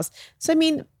unpacked house. So, I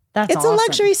mean, That's it's awesome. a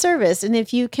luxury service. And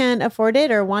if you can afford it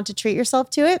or want to treat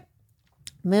yourself to it,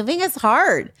 moving is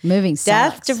hard. Moving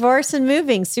Death, sucks. divorce, and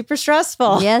moving, super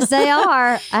stressful. Yes, they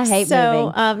are. I hate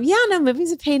moving.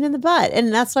 Moving's a pain in the butt.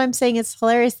 And that's why I'm saying it's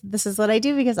hilarious. This is what I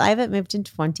do, because I haven't moved in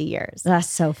 20 years. That's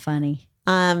so funny.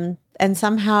 And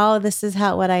somehow this is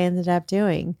what I ended up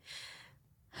doing.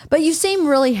 But you seem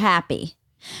really happy.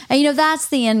 And that's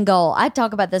the end goal. I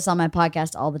talk about this on my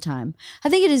podcast all the time. I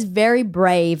think it is very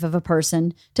brave of a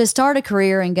person to start a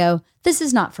career and go, this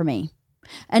is not for me,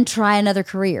 and try another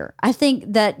career. I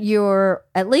think that you're,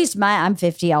 at least I'm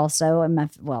 50 also.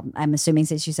 I'm assuming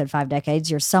since you said 5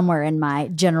 decades, you're somewhere in my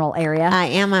general area. I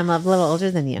am. I'm a little older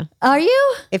than you. Are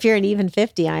you? If you're an even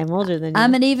 50, I am older than you.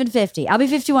 I'm an even 50. I'll be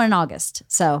 51 in August.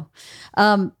 So,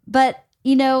 but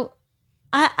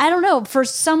I don't know. For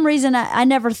some reason, I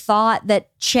never thought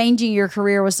that changing your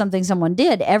career was something someone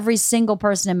did. Every single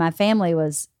person in my family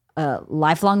was a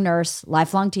lifelong nurse,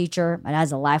 lifelong teacher. My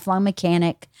dad's a lifelong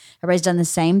mechanic. Everybody's done the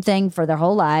same thing for their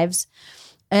whole lives.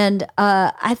 And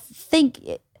I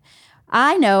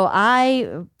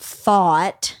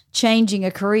thought changing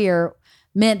a career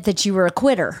meant that you were a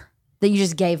quitter, that you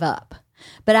just gave up.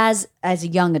 But as a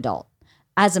young adult,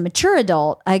 as a mature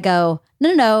adult, I go,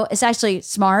 no, it's actually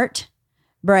smart,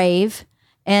 brave,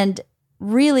 and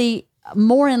really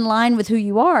more in line with who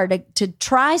you are to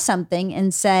try something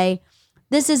and say,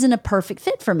 this isn't a perfect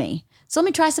fit for me. So let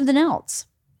me try something else.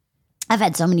 I've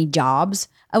had so many jobs.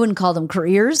 I wouldn't call them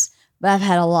careers, but I've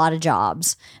had a lot of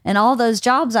jobs. And all those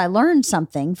jobs I learned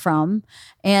something from.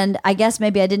 And I guess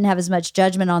maybe I didn't have as much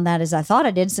judgment on that as I thought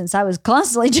I did, since I was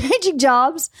constantly changing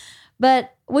jobs.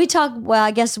 But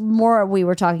I guess more we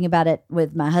were talking about it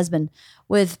with my husband,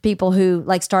 with people who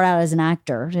start out as an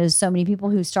actor. There's so many people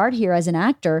who start here as an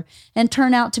actor and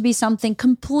turn out to be something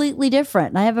completely different.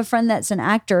 And I have a friend that's an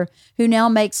actor who now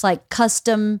makes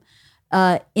custom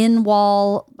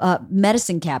in-wall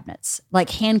medicine cabinets,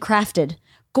 handcrafted,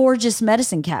 gorgeous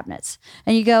medicine cabinets.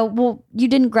 And you go, well, you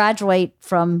didn't graduate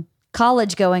from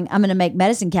college going, I'm going to make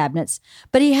medicine cabinets,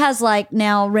 but he has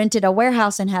now rented a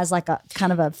warehouse and has a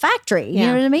kind of a factory. You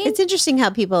know what I mean? It's interesting how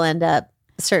people end up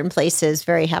certain places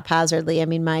very haphazardly. I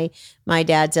mean, my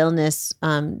dad's illness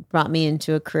brought me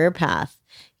into a career path.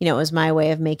 It was my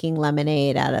way of making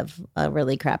lemonade out of a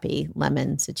really crappy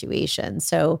lemon situation.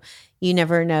 So you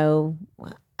never know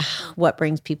what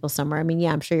brings people somewhere. I mean,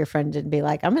 yeah, I'm sure your friend didn't be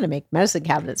like, I'm going to make medicine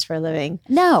cabinets for a living.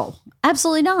 No,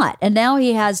 absolutely not. And now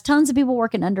he has tons of people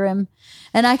working under him.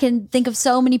 And I can think of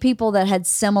so many people that had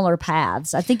similar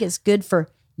paths. I think it's good for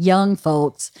young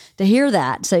folks to hear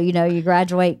that. So, you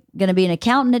graduate, going to be an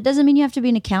accountant. It doesn't mean you have to be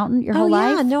an accountant your whole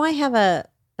life. No, I have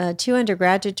a 2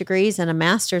 undergraduate degrees and a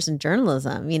master's in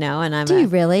journalism, and I'm Do you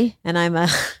really? And I'm a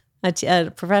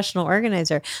professional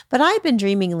organizer. But I've been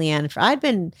dreaming, Leanne, I've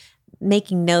been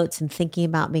making notes and thinking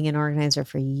about being an organizer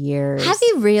for years. Have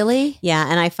you really? Yeah.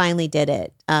 And I finally did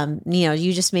it.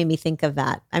 You just made me think of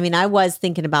that. I mean, I was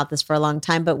thinking about this for a long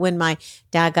time, but when my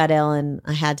dad got ill and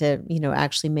I had to,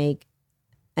 actually make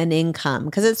an income,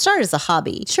 because it started as a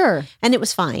hobby. Sure. And it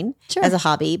was fine Sure. as a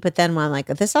hobby. But then when I'm like,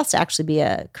 this has to actually be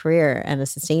a career and a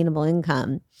sustainable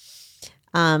income.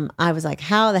 I was like,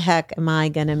 how the heck am I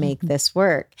going to make this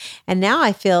work? And now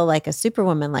I feel like a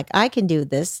superwoman, like I can do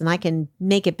this and I can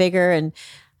make it bigger. And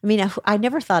I mean, I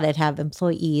never thought I'd have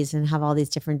employees and have all these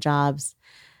different jobs.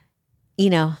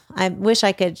 I wish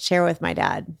I could share with my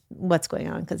dad what's going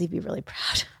on, because he'd be really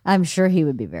proud. I'm sure he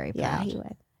would be very proud. Yeah, he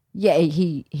would.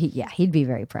 Yeah, he'd be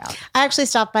very proud. I actually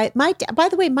stopped by by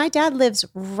the way, my dad lives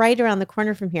right around the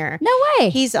corner from here. No way.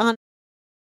 He's on.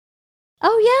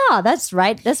 Oh yeah, that's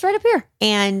right. That's right up here.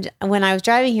 And when I was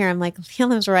driving here, I'm like, he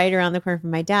lives right around the corner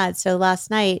from my dad. So last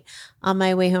night on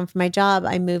my way home from my job,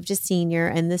 I moved to senior,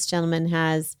 and this gentleman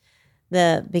has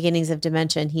the beginnings of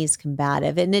dementia, and he's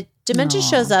combative. And dementia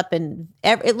shows up in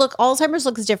Alzheimer's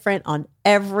looks different on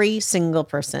every single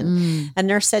person. A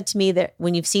nurse said to me that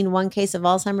when you've seen one case of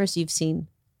Alzheimer's, you've seen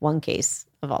one case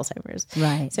of Alzheimer's.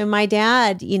 Right. So my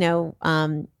dad,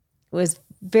 was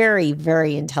very,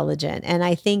 very intelligent. And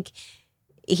I think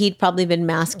he'd probably been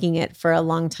masking it for a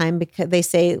long time, because they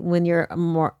say when you're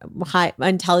more high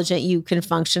intelligent, you can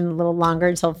function a little longer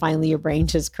until finally your brain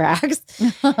just cracks.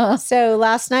 So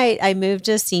last night I moved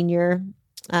a senior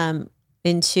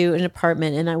into an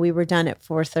apartment, and we were done at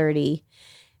 4:30,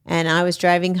 and I was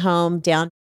driving home down,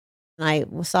 and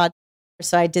I saw,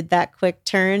 so I did that quick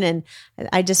turn, and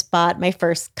I just bought my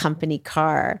first company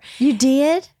car. You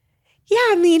did? Yeah,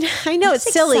 I mean, I know That's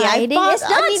it's silly. exciting. It's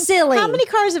not silly. How many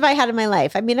cars have I had in my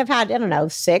life? I mean, I've had, I don't know,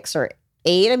 6 or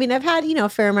 8. I mean, I've had, a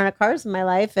fair amount of cars in my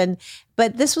life.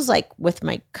 But this was like with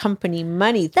my company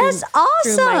money. That's through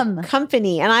awesome. my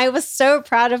company. And I was so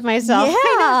proud of myself. Yeah.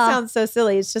 I know it sounds so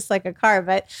silly. It's just like a car.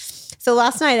 But so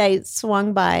last night I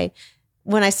swung by,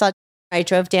 when I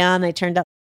drove down, I turned up,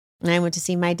 and I went to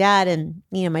see my dad. And,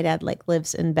 my dad like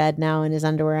lives in bed now in his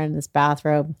underwear and his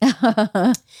bathrobe.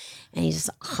 And he's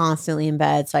just constantly in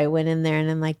bed. So I went in there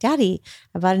and I'm like, Daddy,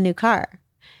 I bought a new car.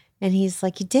 And he's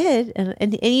like, you did?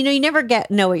 And you never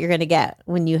know what you're going to get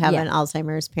when you have an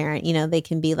Alzheimer's parent. They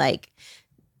can be like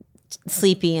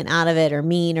sleepy and out of it, or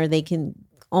mean, or they can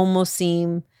almost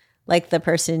seem like the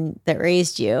person that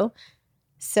raised you.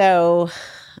 So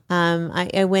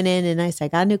I went in and I said, I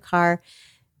got a new car.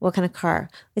 What kind of car?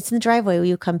 It's in the driveway. Will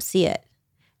you come see it?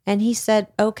 And he said,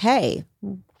 okay.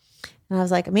 And I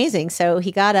was like, amazing. So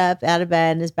he got up out of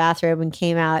bed in his bathrobe and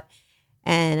came out,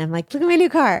 and I'm like, look at my new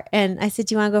car. And I said,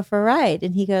 do you want to go for a ride?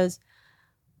 And he goes,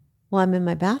 well, I'm in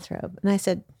my bathrobe. And I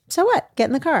said, so what? Get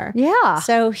in the car. Yeah.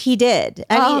 So he did.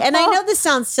 I mean, and I know this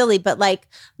sounds silly, but like,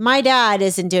 my dad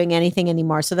isn't doing anything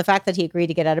anymore. So the fact that he agreed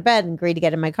to get out of bed and agreed to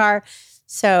get in my car.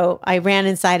 So I ran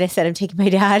inside. I said, I'm taking my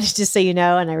dad, just so you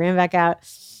know. And I ran back out,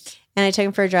 and I took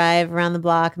him for a drive around the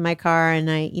block in my car.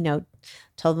 And I,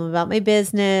 told them about my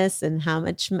business and how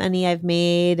much money I've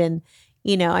made. And,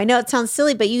 I know it sounds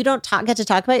silly, but you don't get to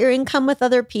talk about your income with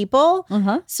other people.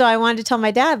 So I wanted to tell my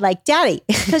dad, like, Daddy.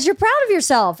 Because you're proud of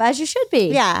yourself, as you should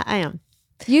be. Yeah, I am.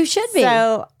 You should be.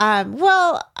 So, I'm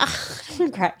gonna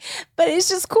cry. But it's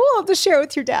just cool to share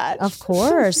with your dad. Of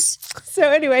course. So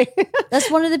anyway. That's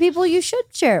one of the people you should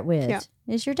share it with,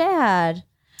 is your dad.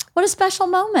 What a special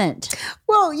moment.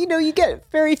 Well, you get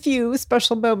very few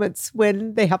special moments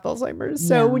when they have Alzheimer's.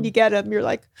 So when you get them, you're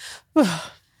like,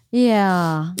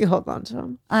 yeah. You hold on to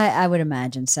them. I would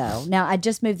imagine so. Now, I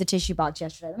just moved the tissue box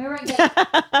yesterday. Let me bring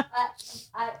it.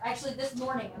 Actually, this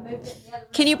morning, I moved it in the other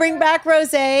room. Can you bring back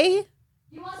rosé?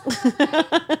 You want some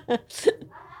rosé?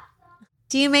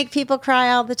 Do you make people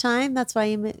cry all the time? That's why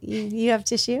you have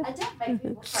tissue? I don't make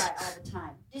people cry all the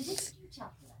time. Did you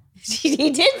tell me that?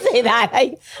 He did say that.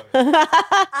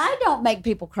 I don't make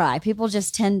people cry. People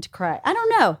just tend to cry. I don't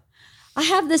know. I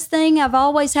have this thing I've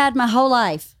always had my whole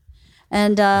life.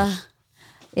 And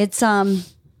it's I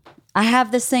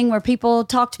have this thing where people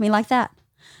talk to me like that.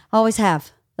 Always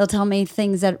have. They'll tell me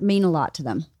things that mean a lot to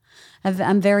them.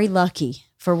 I'm very lucky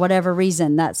for whatever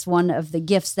reason. That's one of the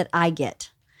gifts that I get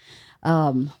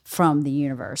from the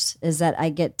universe, is that I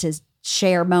get to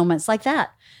share moments like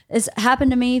that. It's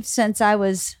happened to me since I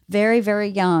was very, very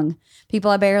young.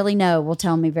 People I barely know will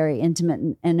tell me very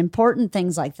intimate and important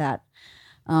things like that.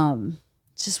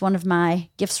 It's just one of my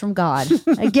gifts from God,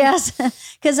 I guess,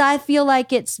 because I feel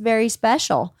like it's very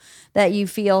special that you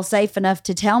feel safe enough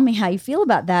to tell me how you feel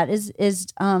about that is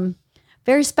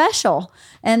very special.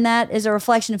 And that is a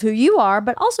reflection of who you are,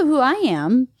 but also who I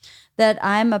am, that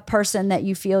I'm a person that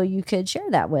you feel you could share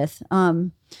that with.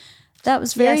 That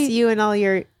was very... Yes, you and all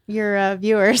your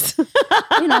viewers.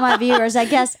 My viewers, I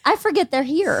guess. I forget they're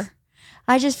here.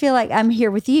 I just feel like I'm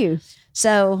here with you.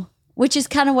 So, which is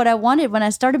kind of what I wanted when I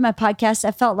started my podcast.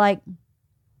 I felt like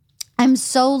I'm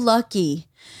so lucky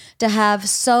to have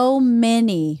so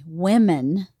many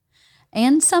women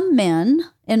and some men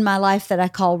in my life that I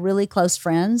call really close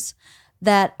friends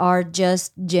that are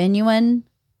just genuine,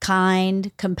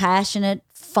 kind, compassionate,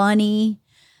 funny,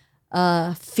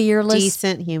 fearless,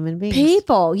 decent human beings.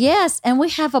 People. Yes. And we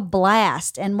have a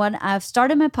blast. And when I've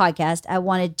started my podcast, I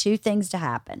wanted 2 things to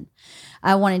happen.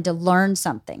 I wanted to learn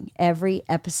something every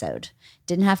episode.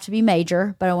 Didn't have to be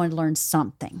major, but I wanted to learn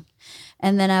something.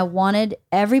 And then I wanted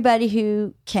everybody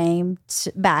who came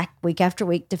back week after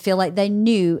week to feel like they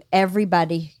knew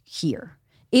everybody here,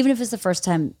 even if it's the first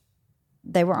time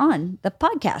they were on the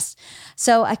podcast.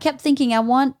 So I kept thinking I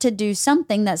want to do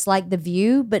something that's like The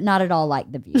View, but not at all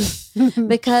like The View,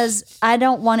 because I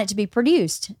don't want it to be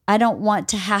produced. I don't want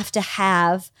to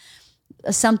have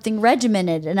something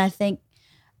regimented. And I think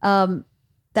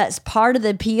that's part of the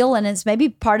appeal. And it's maybe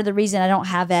part of the reason I don't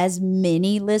have as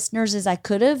many listeners as I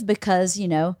could have, because,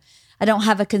 I don't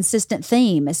have a consistent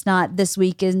theme. It's not this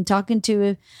week I'm talking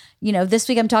to, this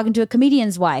week I'm talking to a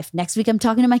comedian's wife. Next week I'm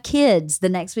talking to my kids. The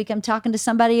next week I'm talking to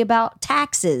somebody about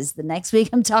taxes. The next week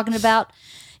I'm talking about,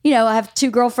 I have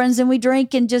 2 girlfriends and we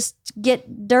drink and just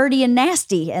get dirty and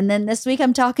nasty. And then this week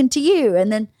I'm talking to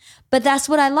you. But that's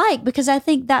what I like, because I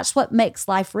think that's what makes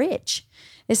life rich.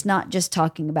 It's not just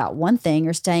talking about one thing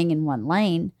or staying in one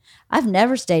lane. I've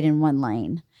never stayed in one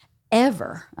lane,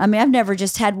 ever. I mean, I've never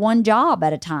just had one job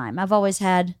at a time. I've always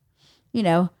had,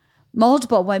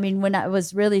 multiple. I mean, when I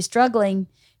was really struggling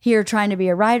here trying to be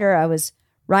a writer, I was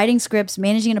writing scripts,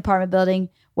 managing an apartment building,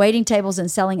 waiting tables, and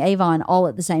selling Avon all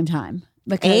at the same time.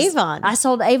 Because Avon. I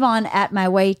sold Avon at my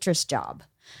waitress job.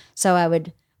 So I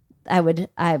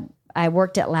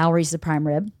worked at Lowry's, the Prime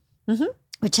Rib,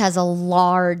 which has a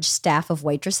large staff of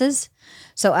waitresses.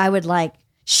 So I would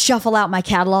shuffle out my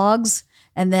catalogs,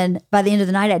 and then by the end of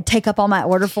the night, I'd take up all my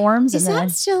order forms. Is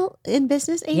that still in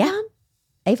business, Avon? Yeah.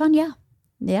 Avon, yeah.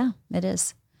 Yeah, it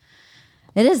is.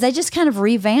 It is. They just kind of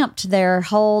revamped their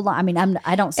whole, I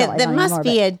don't sell Avon That must anymore,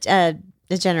 be a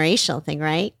generational thing,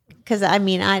 right? Because,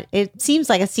 it seems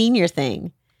like a senior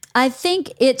thing. I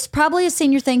think it's probably a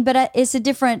senior thing, but it's a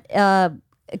different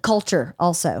culture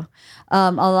also.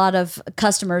 A lot of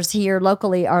customers here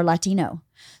locally are Latino.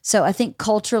 So I think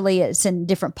culturally it's in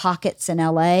different pockets in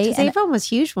LA. Because Avon was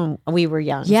huge when we were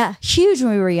young. Yeah, huge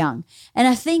when we were young. And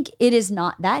I think it is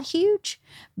not that huge,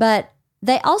 but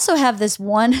they also have this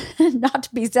one, not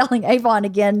to be selling Avon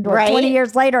again Right. 20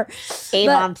 years later.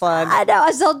 Avon plug. I know,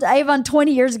 I sold Avon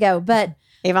 20 years ago, but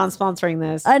Avon sponsoring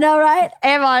this. I know, right?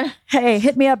 Avon. Hey,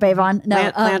 hit me up, Avon.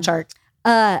 No, Land Shark.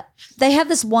 they have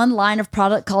this one line of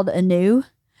product called Anew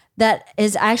that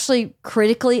is actually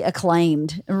critically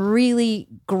acclaimed. A really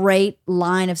great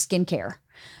line of skincare.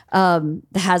 That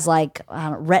has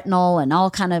retinol and all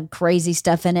kind of crazy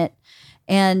stuff in it.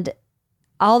 And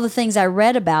all the things I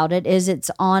read about it is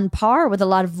it's on par with a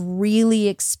lot of really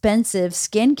expensive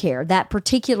skincare, that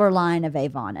particular line of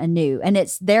Avon, Anew. And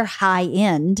they're high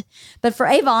end. But for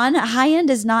Avon, high end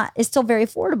is still very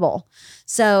affordable.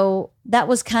 So that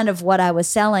was kind of what I was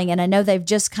selling. And I know they've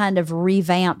just kind of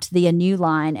revamped the Anew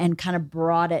line and kind of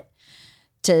brought it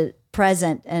to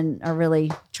present and are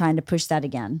really trying to push that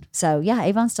again. So yeah,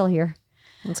 Avon's still here.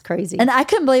 That's crazy. And I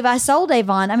couldn't believe I sold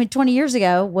Avon. 20 years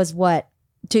ago was what,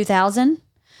 2000?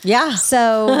 Yeah.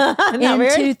 So in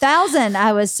weird? 2000,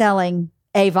 I was selling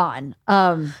Avon.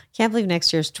 Can't believe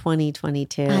next year's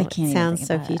 2022. I can't even Sounds think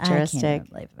so about it. futuristic. I can't even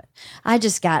believe it. I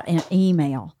just got an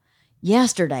email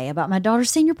yesterday about my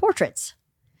daughter's senior portraits.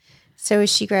 So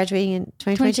is she graduating in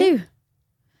 2022? 22.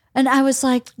 And I was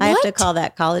like, what? I have to call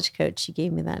that college coach. She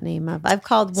gave me that name of. I've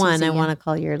called one. Susie, I yeah. want to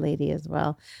call your lady as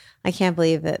well. I can't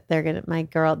believe that my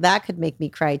girl, that could make me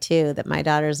cry too, that my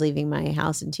daughter's leaving my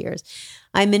house in tears.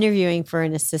 I'm interviewing for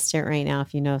an assistant right now,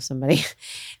 if you know somebody.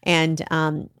 And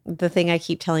the thing I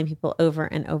keep telling people over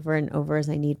and over and over is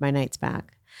I need my nights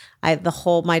back.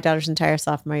 My daughter's entire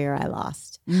sophomore year, I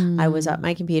lost. I was at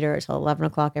my computer until 11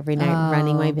 o'clock every night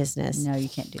running my business. No, you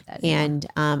can't do that anymore.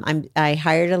 And I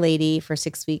hired a lady for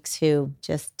 6 weeks who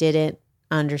just didn't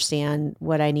understand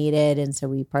what I needed. And so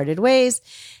we parted ways.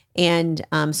 And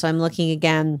so I'm looking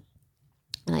again,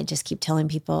 and I just keep telling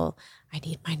people, I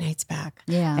need my nights back.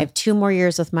 Yeah. I have 2 more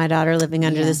years with my daughter living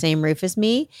under the same roof as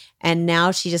me. And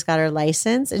now she just got her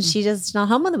license and she's not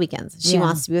home on the weekends. She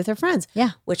wants to be with her friends. Yeah.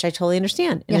 Which I totally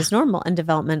understand. And it's normal and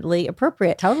developmentally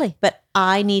appropriate. Totally. But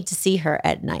I need to see her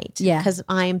at night. Yeah. Because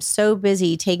I am so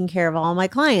busy taking care of all my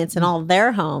clients and all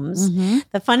their homes.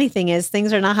 The funny thing is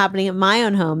things are not happening at my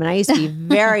own home. And I used to be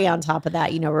very on top of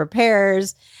that,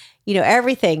 repairs,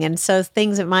 everything. And so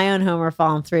things at my own home are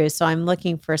falling through. So I'm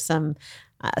looking for some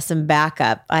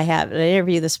backup. I have an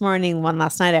interview this morning, one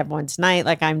last night, I have one tonight.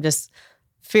 I'm just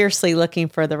fiercely looking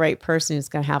for the right person who's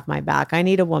going to have my back. I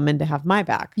need a woman to have my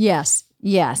back. Yes,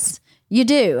 you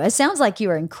do. It sounds like you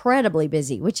are incredibly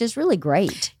busy, which is really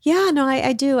great. Yeah, no,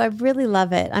 I do. I really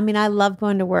love it. I love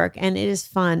going to work and it is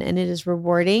fun and it is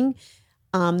rewarding.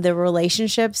 The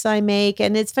relationships I make.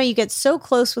 And it's funny, you get so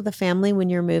close with a family when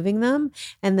you're moving them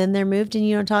and then they're moved and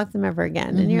you don't talk to them ever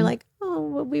again. And you're like, oh,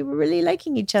 well, we were really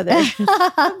liking each other.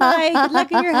 Bye. Good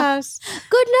luck in your house.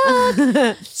 Good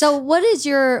luck. So what is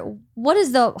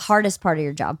the hardest part of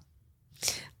your job?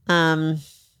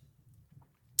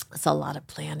 It's a lot of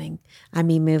planning.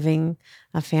 Moving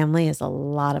a family is a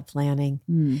lot of planning.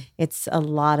 It's a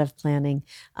lot of planning.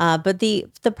 But the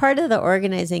part of the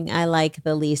organizing I like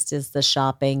the least is the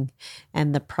shopping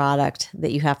and the product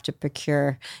that you have to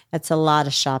procure. It's a lot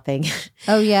of shopping.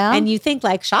 Oh, yeah? And you think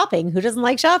shopping, who doesn't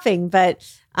like shopping? But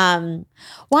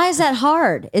why is that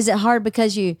hard? Is it hard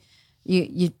because you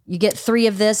You get 3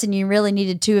 of this and you really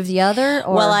needed 2 of the other?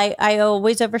 Or? Well, I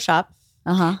always overshop.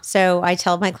 Uh-huh. So I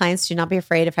tell my clients, do not be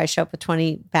afraid if I show up with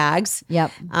 20 bags.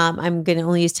 Yep. I'm going to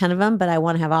only use 10 of them, but I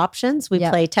want to have options. We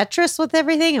Yep. play Tetris with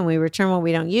everything and we return what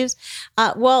we don't use.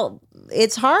 Well,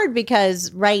 it's hard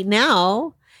because right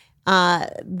now,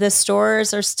 the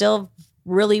stores are still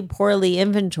really poorly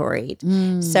inventoried.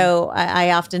 So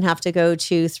I often have to go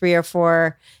to 3 or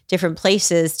 4 different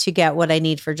places to get what I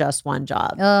need for just one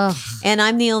job. Ugh. And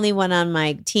I'm the only one on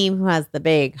my team who has the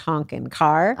big honking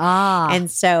car.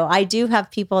 And so I do have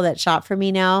people that shop for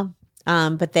me now,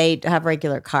 but they have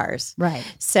regular cars. Right.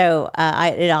 So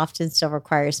it often still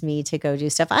requires me to go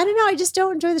do stuff. I don't know. I just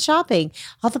don't enjoy the shopping.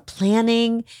 All the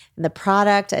planning and the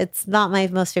product. It's not my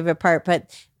most favorite part,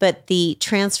 but the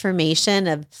transformation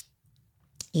of,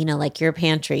 like your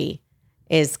pantry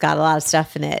is got a lot of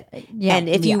stuff in it. Yeah, And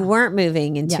if you yeah. weren't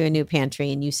moving into Yeah. a new pantry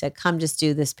and you said, come just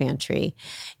do this pantry,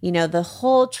 the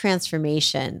whole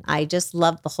transformation, I just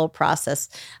love the whole process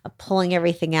of pulling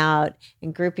everything out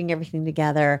and grouping everything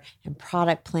together and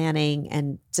product planning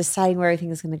and deciding where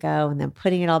everything is going to go and then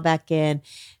putting it all back in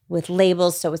with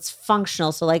labels so it's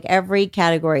functional. So like every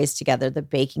category is together. The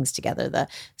baking's together. The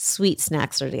sweet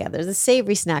snacks are together. The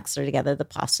savory snacks are together. The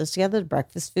pastas together. The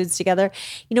breakfast foods together.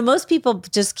 Most people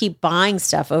just keep buying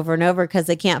stuff over and over because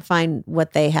they can't find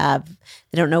what they have.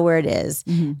 They don't know where it is.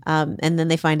 And then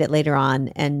they find it later on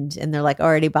and they're like,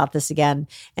 already bought this again.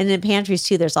 And in pantries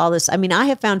too, there's all this. I mean, I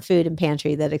have found food in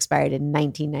pantry that expired in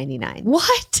 1999.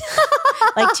 What?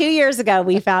 Like 2 years ago,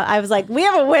 I was like, we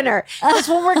have a winner. Because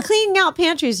when we're cleaning out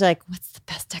pantries, like, what's the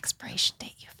best expiration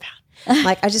date you found? I'm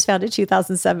like, I just found a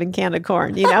 2007 can of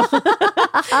corn,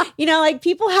 like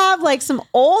people have like some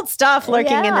old stuff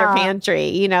lurking in their Yeah.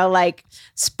 pantry, like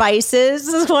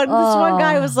spices. This one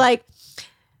guy was like,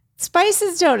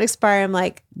 spices don't expire. I'm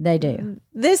like, They do.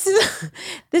 this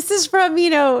is from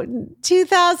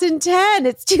 2010.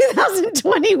 It's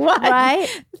 2021.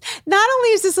 Right? Not only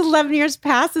is this 11 years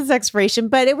past its expiration,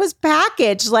 but it was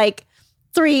packaged like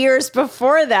 3 years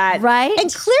before that. Right.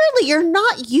 And clearly you're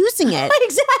not using it.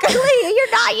 Exactly.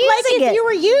 You're not using Like if you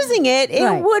were using it, it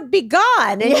Right. would be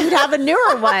gone and you'd have a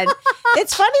newer one.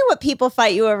 It's funny what people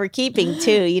fight you over keeping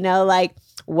too, like,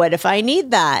 what if I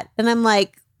need that? And I'm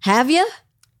like, Have you?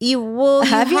 you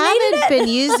Have you needed haven't it? been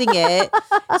using it.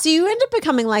 So you end up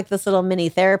becoming like this little mini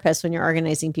therapist when you're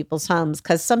organizing people's homes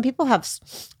because some people have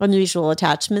unusual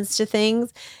attachments to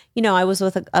things. I was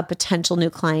with a potential new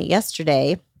client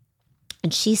yesterday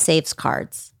and she saves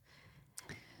cards.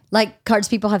 Like cards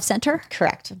people have sent her?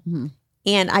 Correct.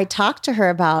 And I talked to her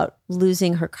about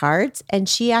losing her cards and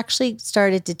she actually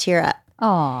started to tear up.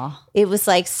 Aw. It was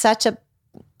like such a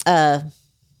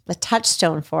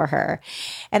touchstone for her.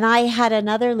 And I had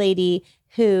another lady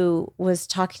who was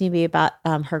talking to me about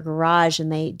her garage and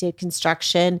they did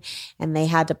construction and they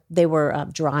were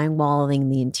drywalling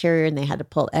the interior and they had to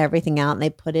pull everything out and they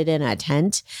put it in a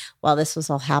tent while this was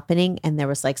all happening. And there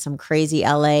was like some crazy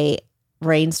LA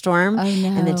rainstorm Oh, no.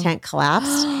 and the tent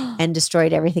collapsed and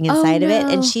destroyed everything inside of it. no.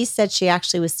 And she said she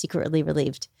actually was secretly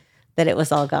relieved that it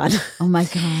was all gone. Oh my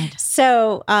God.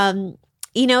 So,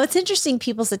 it's interesting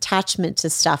people's attachment to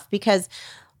stuff because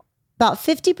about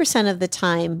 50% of the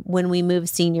time when we move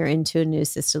senior into a new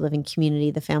assisted living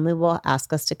community, the family will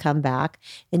ask us to come back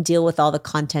and deal with all the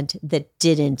content that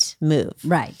didn't move.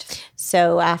 Right.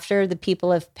 So after the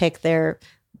people have picked their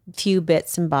few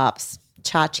bits and bops,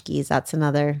 tchotchkes, that's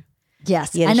another.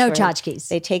 Yes. Yiddish I know word. tchotchkes.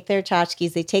 They take their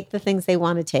tchotchkes, they take the things they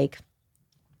want to take.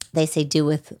 They say, do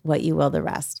with what you will the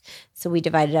rest. So we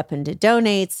divide it up into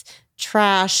donates,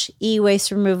 trash,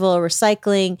 e-waste removal,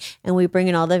 recycling, and we bring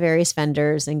in all the various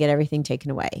vendors and get everything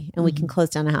taken away. And we can close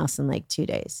down a house in like 2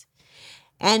 days.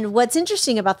 And what's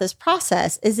interesting about this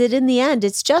process is that in the end,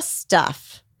 it's just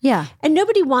stuff. Yeah. And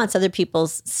nobody wants other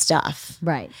people's stuff.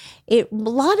 Right. A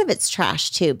lot of it's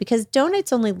trash too, because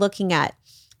Donate's only looking at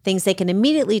things they can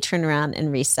immediately turn around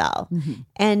and resell.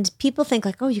 And people think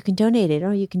like, oh, you can donate it.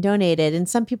 Oh, you can donate it. And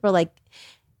some people are like,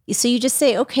 so you just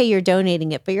say, okay, you're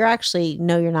donating it, but you're actually,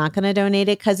 no, you're not going to donate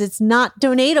it because it's not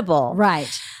donatable.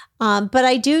 Right. But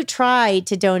I do try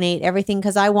to donate everything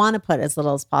because I want to put as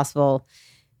little as possible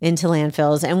into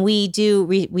landfills. And we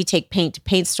take paint to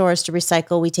paint stores to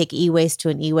recycle. We take e-waste to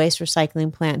an e-waste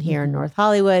recycling plant here in North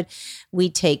Hollywood. We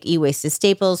take e-waste to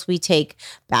Staples. We take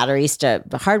batteries to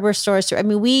the hardware stores.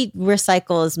 We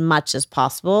recycle as much as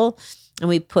possible and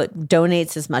we put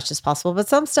donates as much as possible. But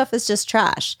some stuff is just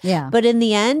trash. Yeah. But in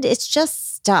the end, it's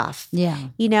just stuff. Yeah.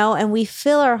 And we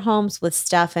fill our homes with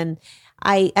stuff. And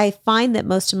I find that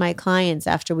most of my clients,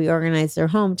 after we organize their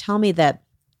home, tell me that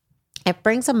It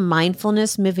brings a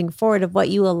mindfulness moving forward of what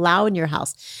you allow in your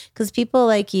house. Because people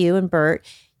like you and Bert,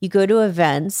 you go to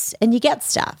events and you get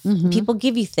stuff. People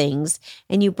give you things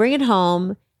and you bring it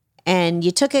home and you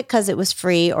took it because it was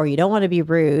free or you don't want to be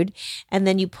rude. And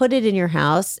then you put it in your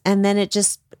house and then it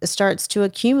just starts to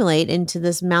accumulate into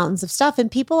this mountains of stuff. And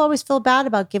people always feel bad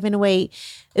about giving away.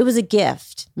 It was a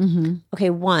gift. Okay,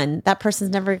 one, that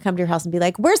person's never going to come to your house and be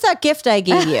like, where's that gift I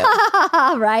gave you?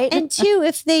 Right. And two,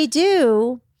 if they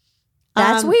do,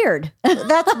 That's weird.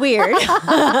 that's weird.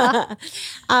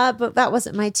 But that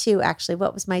wasn't my two, actually.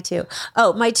 What was my two?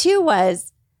 Oh, my two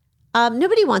was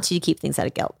nobody wants you to keep things out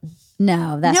of guilt.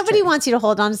 No, that's Nobody true. wants you to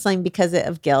hold on to something because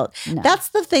of guilt. No. That's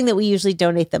the thing that we usually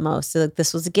donate the most. So like,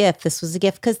 this was a gift. This was a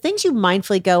gift. Because things you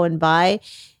mindfully go and buy,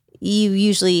 you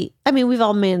usually, I mean, we've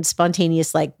all made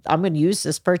spontaneous, like, I'm going to use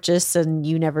this purchase and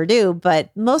you never do.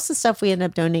 But most of the stuff we end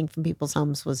up donating from people's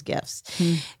homes was gifts.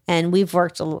 And we've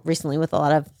worked recently with a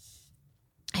lot of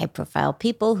high profile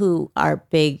people who are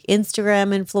big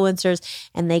Instagram influencers,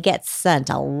 and they get sent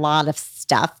a lot of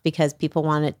stuff because people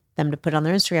wanted them to put on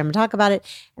their Instagram and talk about it.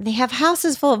 And they have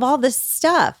houses full of all this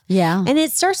stuff. Yeah, And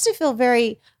it starts to feel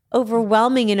very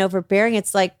overwhelming and overbearing.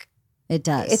 It's like, it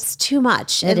does. it's too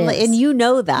much. It is. And you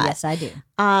know that. Yes, I do.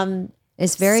 Um,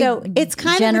 It's very So it's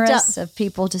kind of a generous of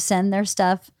people to send their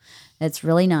stuff. It's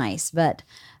really nice. But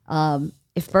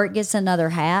if Bert gets another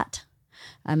hat,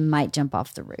 I might jump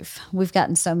off the roof. We've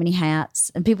gotten so many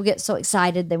hats, and people get so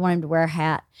excited they want him to wear a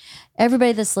hat.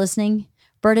 Everybody that's listening,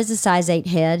 Bert is a size 8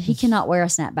 head. He cannot wear a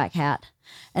snapback hat.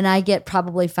 And I get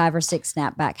probably 5 or 6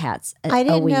 snapback hats a I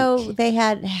didn't week. know they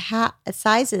had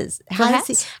sizes. For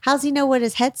hats? How does he know what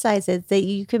his head size is? That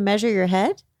you can measure your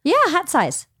head? Yeah, hat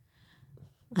size.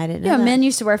 I didn't You know know, that. men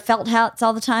used to wear felt hats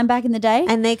all the time back in the day.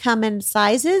 And they come in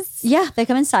sizes? Yeah, they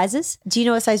come in sizes. Do you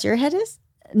know what size your head is?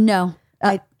 No.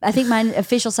 I think my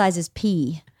official size is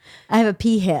P. I have a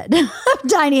P head,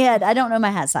 tiny head. I don't know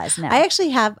my hat size now. I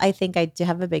think I do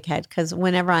have a big head because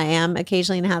whenever I am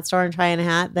occasionally in a hat store and trying a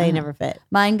hat, they never fit.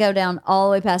 Mine go down all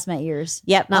the way past my ears.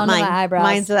 Yep, not onto mine. My eyebrows.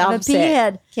 Mine's the I have a opposite. P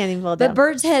head. Can't even hold But down.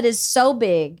 Bert's head is so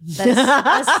big that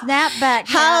a snapback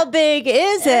How hat big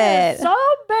is is it? so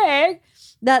big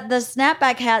that the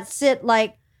snapback hats sit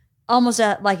like almost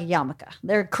like a yarmulke.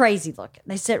 They're crazy looking.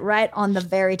 They sit right on the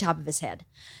very top of his head.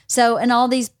 So, and all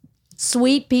these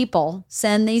sweet people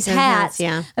send these hats.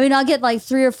 Yeah. I mean, I'll get like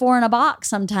 3 or 4 in a box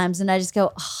sometimes, and I just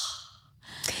go, oh,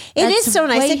 It That's is so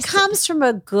nice. It wasted. comes from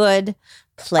a good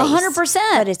place. 100%.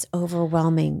 But it's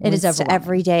overwhelming. It is It's overwhelming.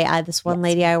 every day. I had this one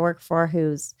lady I work for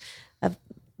who's a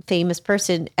famous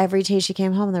person. Every day she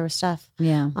came home, there was stuff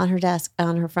Yeah. on her desk,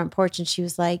 on her front porch. And she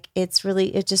was like, it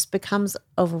just becomes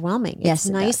overwhelming. Yes, It's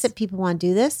it nice does. that people want to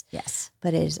do this, Yes.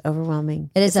 but it is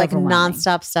overwhelming. It is it's overwhelming. like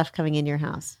nonstop stuff coming in your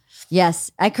house.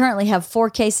 Yes. I currently have 4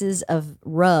 cases of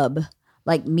rub,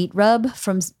 like meat rub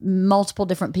from multiple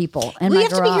different people. In Well, my you have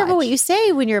to be careful garage. what you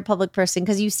say when you're a public person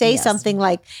because you say Yes. something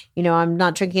like, I'm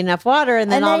not drinking enough water. And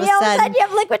then all of a sudden you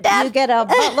have liquid death. you get a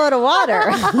buttload of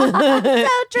water. So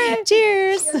true.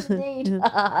 Cheers. Indeed.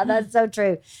 That's so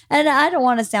true. And I don't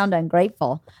want to sound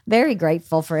ungrateful. Very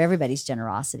grateful for everybody's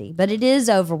generosity, but it is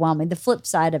overwhelming. The flip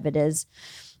side of it is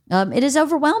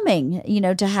overwhelming,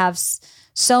 to have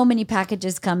so many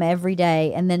packages come every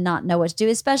day and then not know what to do.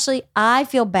 Especially, I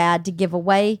feel bad to give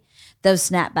away those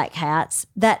snapback hats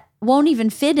that won't even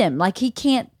fit him. Like he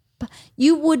can't.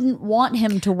 You wouldn't want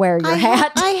him to wear your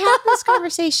hat. I have this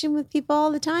conversation with people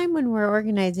all the time when we're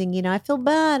organizing. I feel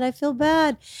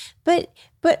bad.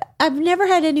 But I've never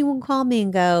had anyone call me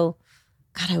and go,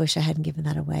 God, I wish I hadn't given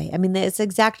that away. I mean, it's the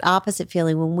exact opposite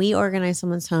feeling. When we organize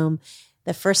someone's home,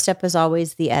 the first step is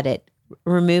always the edit,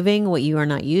 removing what you are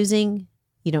not using,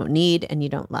 you don't need, and you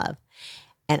don't love.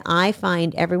 And I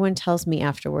find everyone tells me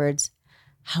afterwards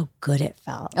how good it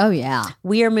felt. Oh yeah.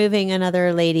 We are moving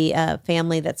another lady, a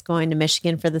family that's going to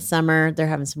Michigan for the summer. They're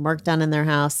having some work done in their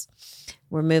house.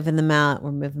 We're moving them out.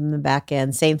 We're moving them back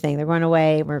in. Same thing. They're going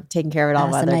away. We're taking care of it all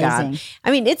That's while they're gone. amazing. I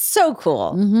mean, it's so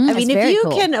cool. Mhm, I mean, it's very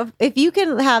if you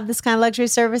can have this kind of luxury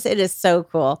service, it is so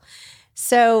cool.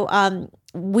 So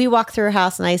we walked through her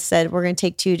house and I said, we're going to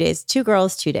take 2 days, 2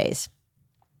 girls, 2 days.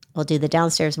 We'll do the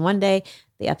downstairs in one day,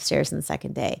 the upstairs in the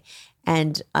second day.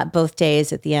 And both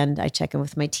days at the end, I check in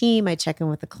with my team. I check in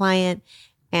with the client.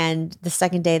 And the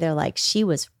second day, they're like, she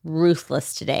was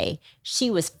ruthless today.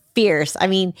 She was fierce. I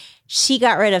mean, she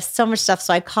got rid of so much stuff.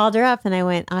 So I called her up and I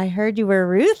went, I heard you were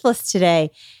ruthless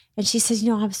today. And she says,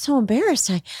 I was so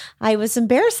embarrassed. I was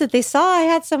embarrassed that they saw I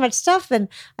had so much stuff. And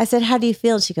I said, how do you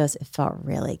feel? And she goes, it felt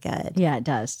really good. Yeah, it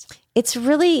does. It's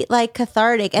really like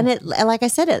cathartic. And it, like I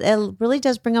said, it really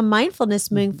does bring a mindfulness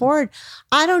moving forward.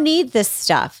 I don't need this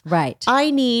stuff. Right.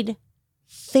 I need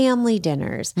family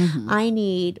dinners. I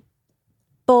need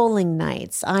bowling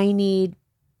nights. I need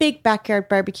big backyard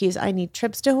barbecues. I need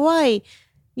trips to Hawaii.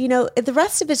 You know, the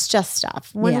rest of it's just stuff.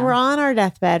 When Yeah. we're on our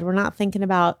deathbed, we're not thinking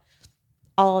about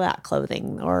all that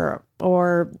clothing or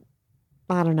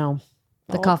I don't know.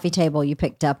 The coffee table you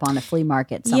picked up on a flea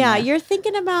market somewhere. Yeah, you're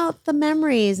thinking about the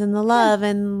memories and the love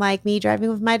and like me driving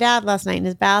with my dad last night in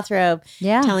his bathrobe,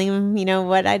 Yeah. telling him, you know,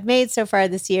 what I'd made so far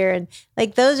this year. And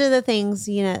like those are the things,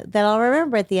 you know, that I'll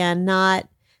remember at the end, not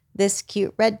this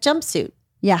cute red jumpsuit.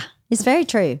 Yeah, it's very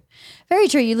true. Very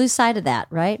true. You lose sight of that,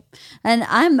 right? And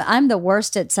I'm the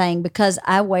worst at saying, because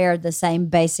I wear the same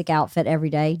basic outfit every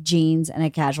day, jeans and a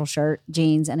casual shirt,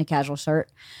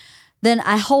 then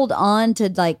I hold on to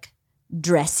like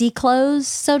dressy clothes,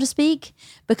 so to speak,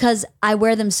 because I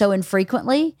wear them so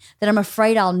infrequently that I'm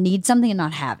afraid I'll need something and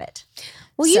not have it.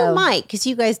 Well, So- you might, because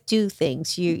you guys do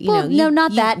things. Well, no,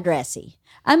 not that dressy.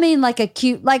 I mean, like a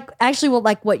cute, like actually, well,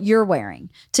 like what you're wearing.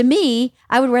 To me,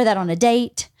 I would wear that on a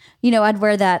date. You know, I'd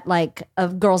wear that like a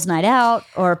girls' night out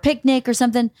or a picnic or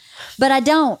something. But I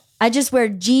don't. I just wear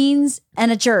jeans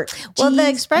and a shirt. Well, Jeans the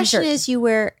and expression shirt. is you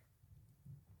wear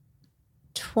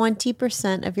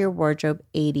 20% of your wardrobe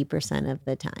 80% of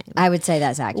the time. I would say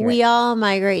that's accurate. We all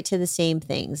migrate to the same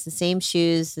things, the same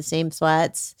shoes, the same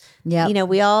sweats. Yep. You know,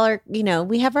 we all are, you know,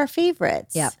 we have our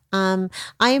favorites. Yep. I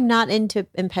am not into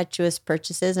impetuous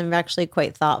purchases. I'm actually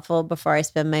quite thoughtful before I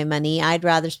spend my money. I'd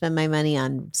rather spend my money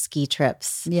on ski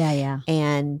trips Yeah.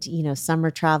 and, you know, summer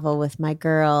travel with my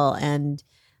girl and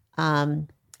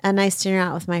a nice dinner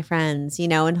out with my friends, you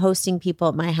know, and hosting people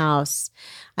at my house.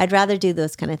 I'd rather do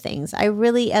those kind of things. I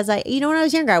really, you know, when I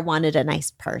was younger, I wanted a nice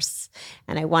purse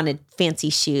and I wanted fancy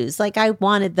shoes. Like I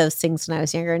wanted those things when I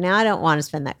was younger. Now I don't want to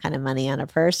spend that kind of money on a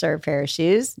purse or a pair of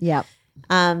shoes. Yep.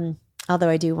 Although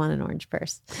I do want an orange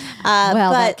purse.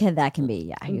 Well, but that can be,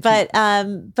 yeah. You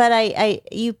can- but I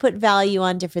you put value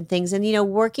on different things, and you know,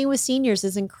 working with seniors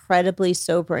is incredibly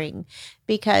sobering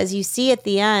because you see at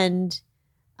the end,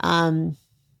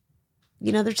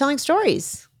 you know, they're telling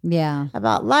stories yeah.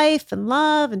 about life and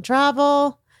love and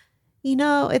travel. You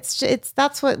know, it's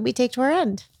that's what we take to our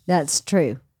end. That's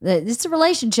true. It's the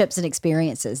relationships and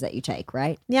experiences that you take,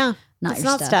 right? Yeah, Not it's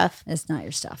your not stuff. stuff. It's not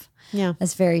your stuff. Yeah.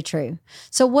 That's very true.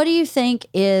 So, what do you think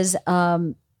is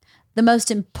the most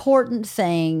important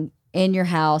thing in your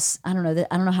house? I don't know.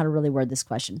 I don't know how to really word this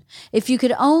question. If you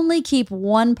could only keep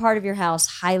one part of your house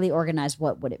highly organized,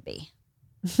 what would it be?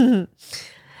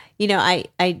 You know, I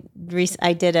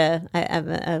did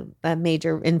a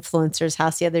major influencer's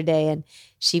house the other day, and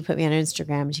she put me on her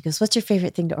Instagram, and she goes, "What's your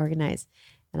favorite thing to organize?"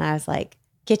 And I was like,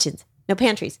 "Kitchens, no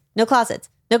pantries, no closets,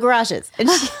 no garages." And,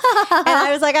 and I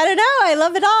was like, "I don't know, I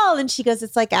love it all." And she goes,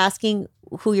 "It's like asking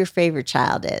who your favorite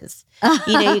child is.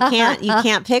 You know, you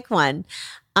can't pick one."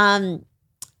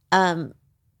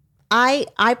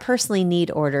 I personally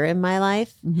need order in my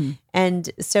life, and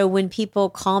so when people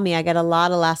call me, I get a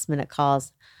lot of last minute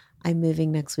calls. I'm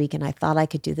moving next week and I thought I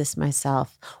could do this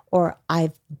myself. Or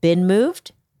I've been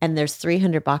moved and there's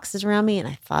 300 boxes around me and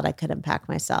I thought I could unpack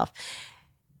myself.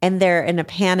 And they're in a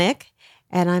panic.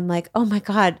 And I'm like, oh my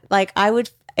God, like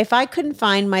if I couldn't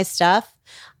find my stuff,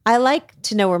 I like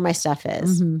to know where my stuff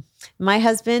is. My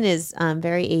husband is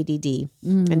very ADD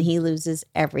and he loses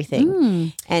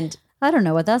everything. And I don't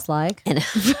know what that's like.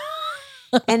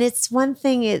 and it's one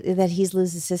thing that he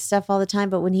loses his stuff all the time,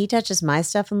 but when he touches my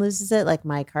stuff and loses it, like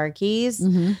my car keys,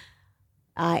 you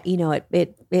know,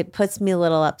 it puts me a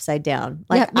little upside down.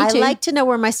 Like Yeah, me I too. like to know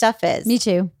where my stuff is. Me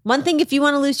too. One thing, if you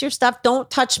want to lose your stuff, don't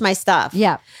touch my stuff.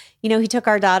 Yeah. You know, he took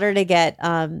our daughter to get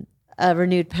a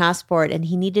renewed passport and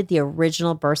he needed the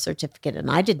original birth certificate. And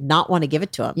I did not want to give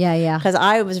it to him. Yeah. Because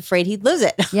I was afraid he'd lose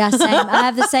it. Yeah. Same. I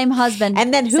have the same husband.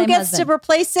 And then who Same gets husband. to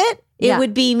replace it? It Yeah.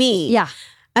 would be me. Yeah.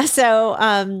 So,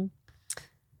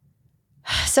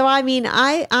 I mean,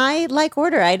 I like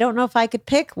order. I don't know if I could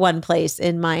pick one place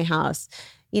in my house.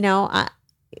 You know,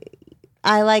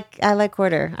 I like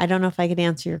order. I don't know if I could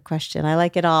answer your question. I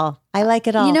like it all. I like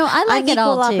it all. You know, I like I'm it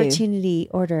all, equal too. opportunity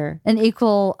order An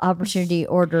equal opportunity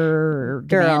order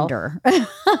Girl. demander.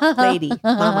 lady,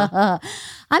 mama.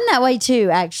 I'm that way too,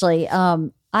 actually.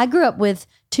 I grew up with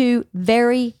two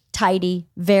very tidy,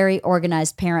 very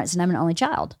organized parents, and I'm an only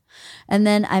child. And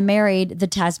then I married the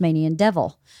Tasmanian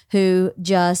devil, who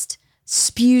just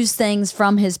spews things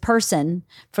from his person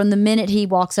from the minute he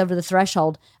walks over the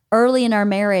threshold. Early in our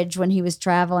marriage, when he was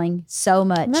traveling so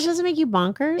much, And that doesn't make you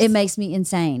bonkers. it makes me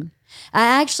insane. I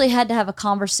actually had to have a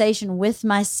conversation with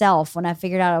myself when I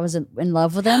figured out I was in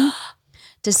love with him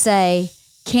to say,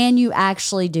 can you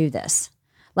actually do this?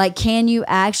 Like, can you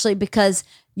actually, because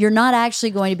you're not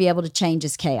actually going to be able to change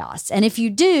his chaos. And if you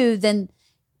do, then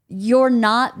you're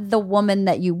not the woman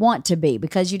that you want to be,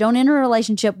 because you don't enter a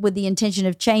relationship with the intention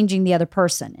of changing the other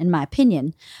person. In my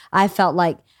opinion, I felt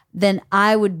like then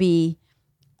I would be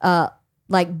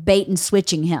like bait and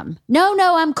switching him. No,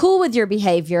 I'm cool with your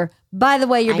behavior. By the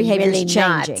way, your behavior really is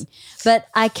changing. not. But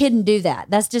I couldn't do that.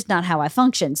 That's just not how I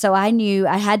function. So I knew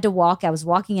I had to walk. I was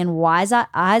walking in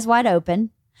eyes wide open.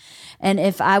 And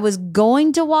if I was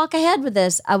going to walk ahead with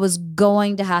this, I was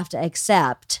going to have to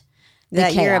accept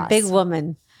that you're a chaos. big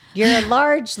woman. You're a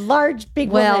large big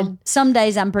Well, woman. some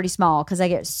days I'm pretty small because I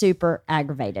get super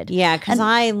aggravated. Yeah, because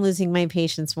I'm losing my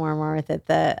patience more and more with it.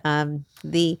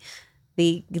 The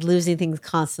losing things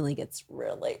constantly gets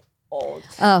really old.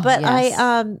 Oh, But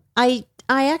yes. I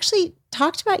actually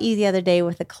talked about you the other day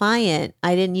with a client.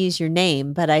 I didn't use your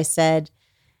name, but I said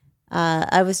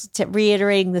I was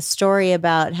reiterating the story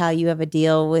about how you have a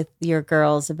deal with your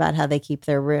girls about how they keep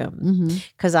their room.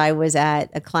 Because I was at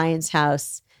a client's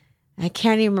house. I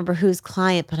can't even remember whose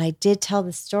client, but I did tell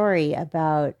the story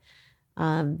about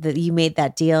that you made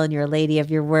that deal and you're a lady of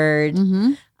your word.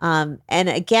 And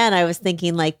again, I was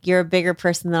thinking like you're a bigger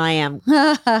person than I am.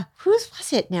 Whose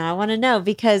was it now? I want to know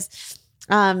because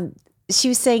she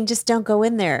was saying, just don't go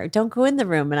in there. Don't go in the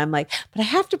room. And I'm like, but I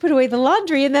have to put away the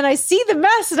laundry and then I see the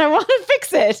mess and I want to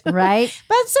fix it. Right.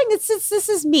 But I'm saying this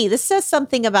is me. This says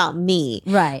something about me.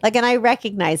 Right. Like, and I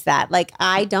recognize that. Like,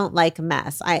 I don't like a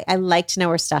mess. I like to know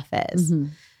where stuff is. Well,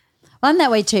 I'm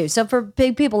that way too. So for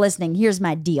big people listening, here's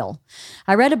my deal.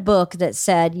 I read a book that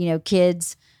said,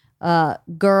 kids,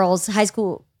 girls, high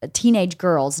school, teenage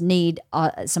girls need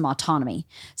some autonomy.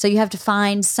 So you have to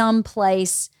find some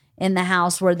place in the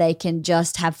house where they can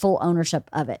just have full ownership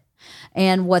of it.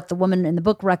 And what the woman in the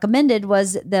book recommended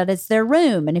was that it's their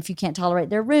room. And if you can't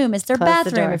tolerate their room, it's their Close the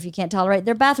bathroom. door. If you can't tolerate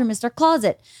their bathroom, it's their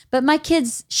closet. But my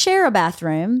kids share a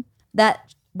bathroom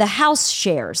that the house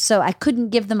shares. So I couldn't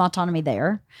give them autonomy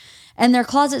there. And their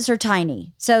closets are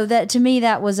tiny. So that to me,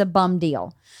 that was a bum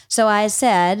deal. So I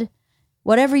said,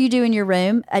 whatever you do in your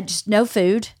room, just no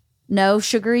food, no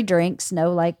sugary drinks,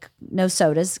 no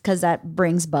sodas, because that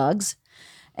brings bugs.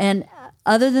 And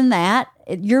other than that,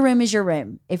 your room is your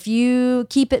room. If you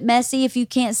keep it messy, if you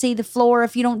can't see the floor,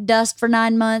 if you don't dust for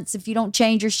 9 months, if you don't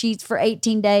change your sheets for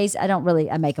 18 days, I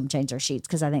make them change their sheets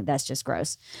because I think that's just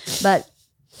gross.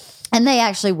 And they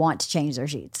actually want to change their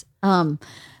sheets.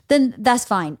 Then that's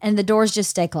fine. And the doors just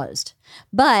stay closed.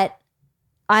 But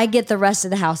I get the rest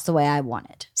of the house the way I want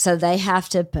it. So they have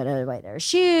to put away their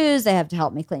shoes. They have to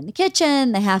help me clean the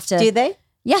kitchen. They have to. Do they?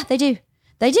 Yeah, they do.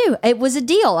 They do. It was a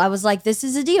deal. I was like, this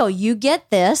is a deal. You get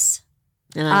this.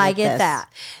 And I get this. that.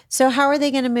 So how are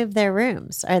they going to move their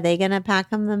rooms? Are they going to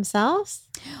pack them themselves?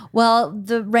 Well,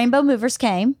 the Rainbow Movers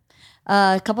came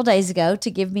a couple days ago to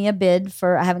give me a bid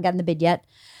for, I haven't gotten the bid yet.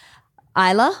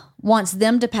 Isla wants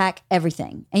them to pack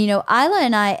everything. And, Isla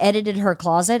and I edited her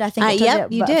closet. I think I told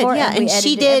Yep, you did. before, Yeah, we and she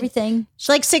edited did everything. It's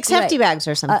like 6 hefty bags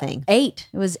or something. 8.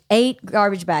 It was 8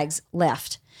 garbage bags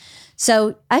left.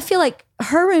 So I feel like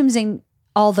her room's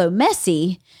although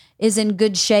messy, is in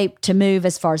good shape to move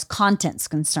as far as content's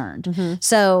concerned.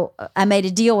 So I made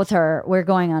a deal with her. We're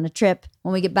going on a trip.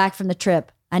 When we get back from the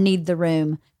trip, I need the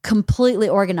room completely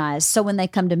organized. So when they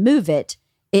come to move it,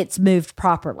 it's moved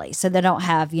properly. So they don't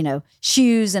have,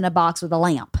 shoes in a box with a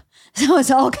lamp. So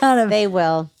it's all kind of. They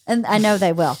will. And I know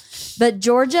they will. But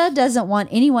Georgia doesn't want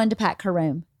anyone to pack her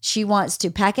room. She wants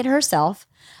to pack it herself.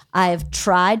 I've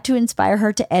tried to inspire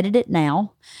her to edit it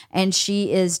now, and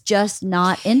she is just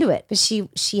not into it.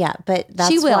 But but that's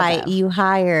She will, why though. you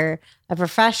hire a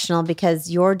professional,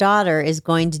 because your daughter is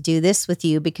going to do this with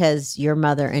you because you're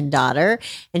mother and daughter,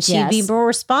 and she'd be Yes. more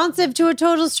responsive to a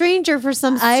total stranger for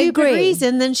some I stupid agree.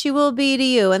 reason than she will be to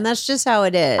you. And that's just how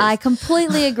it is. I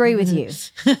completely agree with you.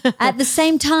 At the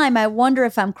same time, I wonder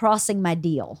if I'm crossing my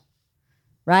deal,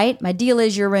 right? My deal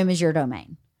is your room is your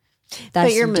domain. That's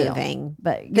but you're the deal. moving.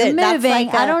 But you're That's moving.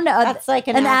 like I don't know. That's like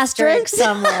an asterisk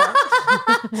somewhere.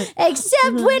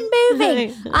 Except when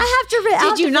moving. I have to read.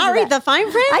 Did you not read the fine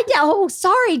print? Oh,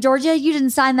 sorry, Georgia. You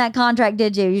didn't sign that contract,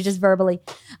 did you? You just verbally.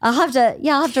 I'll have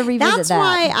to revisit That's that.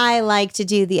 why I like to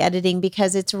do the editing,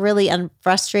 because it's really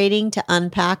frustrating to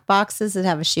unpack boxes that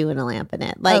have a shoe and a lamp in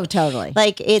it. Oh, totally.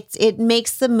 Like it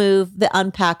makes the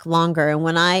unpack longer. And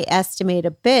when I estimate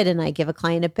a bid and I give a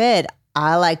client a bid,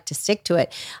 I like to stick to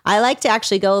it. I like to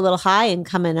actually go a little high and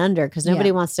come in under, because nobody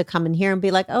Yeah. wants to come in here and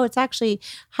be like, oh, it's actually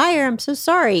higher. I'm so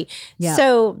sorry. Yeah.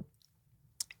 So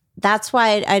that's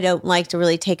why I don't like to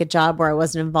really take a job where I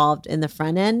wasn't involved in the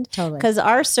front end. Totally. Because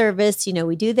our service,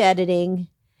 we do the editing,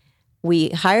 we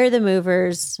hire the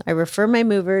movers, I refer my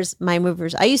movers.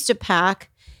 I used to pack,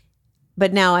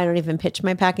 but now I don't even pitch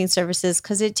my packing services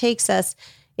because it takes us,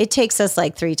 It takes us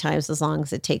like 3 times as long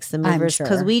as it takes the movers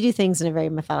because sure. we do things in a very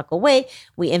methodical way.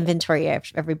 We inventory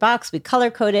every box, we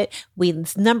color code it, we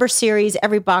number series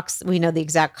every box. We know the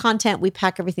exact content. We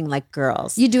pack everything like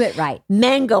girls. You do it right.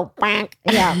 Men go bang,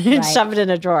 Yeah, and right. shove it in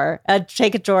a drawer,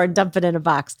 take a drawer and dump it in a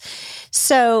box.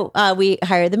 So we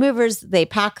hire the movers, they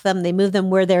pack them, they move them.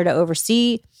 We're there to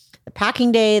oversee the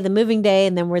packing day, the moving day,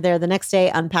 and then we're there the next day,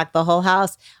 unpack the whole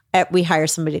house. We hire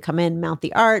somebody to come in, mount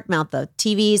the art, mount the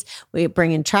TVs. We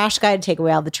bring in trash guy to take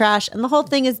away all the trash, and the whole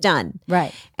thing is done.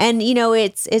 Right. And you know,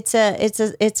 it's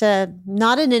a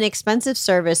not an inexpensive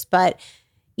service, but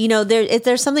you know,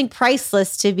 there's something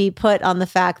priceless to be put on the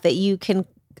fact that you can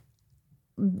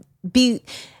be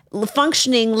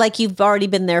functioning like you've already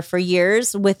been there for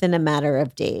years within a matter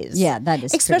of days. Yeah, that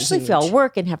is especially if pretty y'all huge.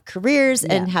 work and have careers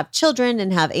and Yeah. have children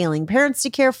and have ailing parents to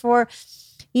care for.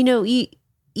 You know,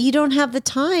 you don't have the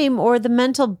time or the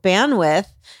mental bandwidth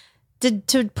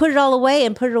to put it all away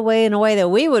and put it away in a way that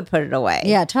we would put it away.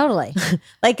 Yeah, totally.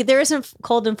 Like there isn't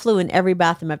cold and flu in every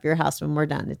bathroom of your house when we're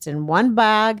done. It's in one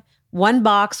bag, one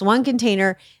box, one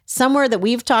container, somewhere that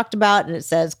we've talked about, and it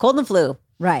says cold and flu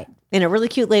Right. in a really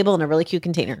cute label in a really cute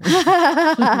container.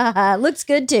 Looks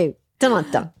good too.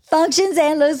 Dun-dun-dun. Functions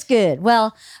and looks good.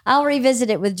 Well, I'll revisit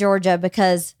it with Georgia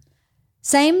because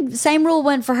same rule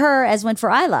went for her as went for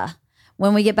Isla.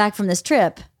 When we get back from this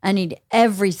trip, I need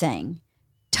everything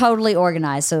totally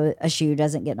organized so a shoe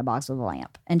doesn't get in a box with a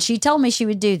lamp. And she told me she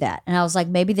would do that. And I was like,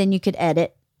 maybe then you could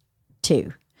edit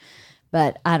too.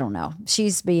 But I don't know.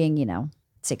 She's being,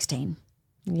 16.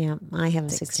 Yeah, I have a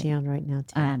 16-year-old right now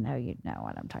too. I know you know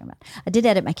what I'm talking about. I did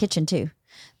edit my kitchen too.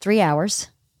 3 hours,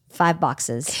 5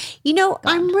 boxes. You know,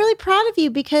 I'm really proud of you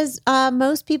because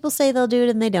most people say they'll do it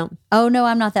and they don't. Oh, no,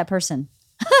 I'm not that person.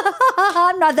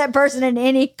 I'm not that person in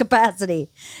any capacity.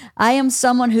 I am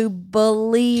someone who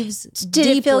believes Did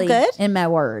it feel deeply good? in my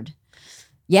word.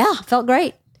 Yeah, felt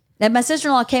great. And my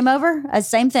sister-in-law came over,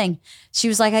 same thing. She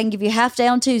was like, I can give you half day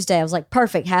on Tuesday. I was like,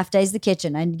 perfect. Half day's the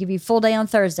kitchen. I can give you full day on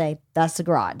Thursday. That's the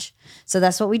garage. So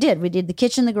that's what we did. We did the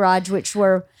kitchen, the garage, which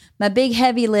were my big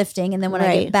heavy lifting. And then when I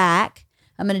Right. get back,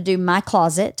 I'm going to do my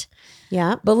closet.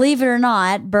 Yeah. Believe it or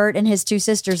not, Bert and his 2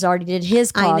 sisters already did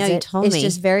his I know, closet. you told it's me.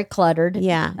 just very cluttered.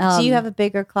 Yeah. Do you have a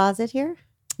bigger closet here?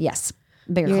 Yes,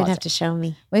 bigger You're going to closet. have to show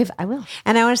me. I will.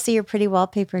 And I want to see your pretty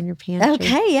wallpaper in your pantry.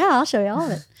 Okay, yeah, I'll show you all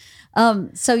of it.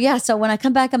 So when I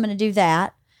come back, I'm going to do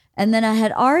that. And then I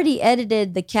had already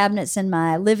edited the cabinets in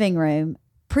my living room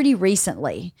pretty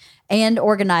recently and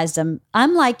organized them.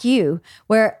 I'm like you,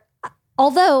 where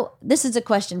although this is a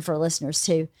question for listeners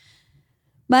too,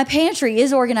 my pantry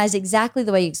is organized exactly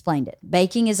the way you explained it.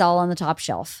 Baking is all on the top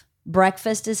shelf.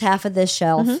 Breakfast is half of this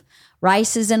shelf. Mm-hmm.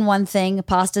 Rice is in one thing.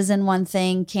 Pasta's in one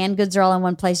thing. Canned goods are all in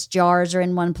one place. Jars are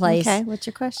in one place. Okay. What's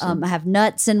your question? I have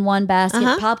nuts in one basket,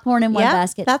 Uh-huh. popcorn in one yeah,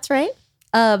 basket. that's right.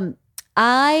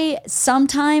 I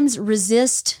sometimes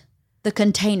resist the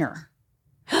container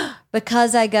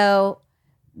because I go,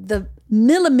 the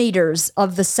millimeters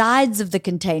of the sides of the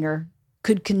container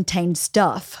could contain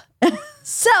stuff.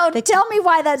 So tell me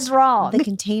why that's wrong. The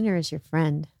container is your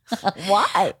friend.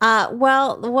 Why?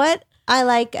 Well, what I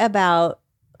like about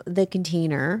the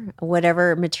container,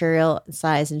 whatever material,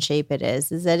 size, and shape it is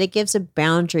that it gives a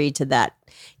boundary to that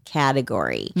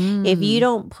category. If you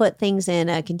don't put things in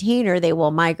a container, they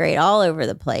will migrate all over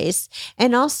the place.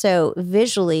 And also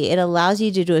visually, it allows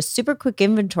you to do a super quick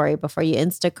inventory before you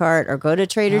Instacart or go to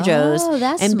Trader Joe's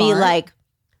that's and be smart. like,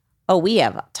 oh, we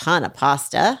have a ton of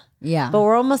pasta, Yeah. but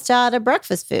we're almost out of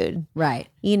breakfast food. Right.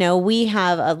 You know, we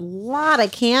have a lot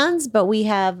of cans, but we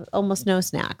have almost no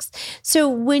snacks. So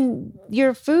when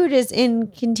your food is in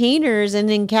containers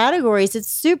and in categories, it's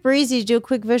super easy to do a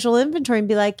quick visual inventory and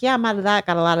be like, yeah, I'm out of that,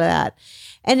 got a lot of that.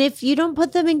 And if you don't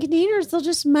put them in containers, they'll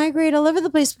just migrate all over the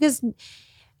place because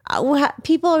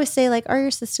people always say, like, are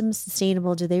your systems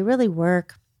sustainable? Do they really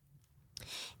work?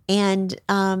 And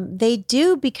they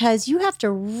do, because you have to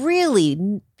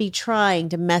really be trying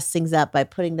to mess things up by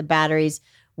putting the batteries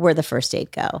where the first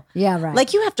aid go. Yeah, right.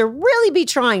 Like you have to really be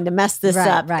trying to mess this Right,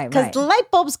 up. right, Because right. the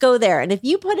light bulbs go there. And if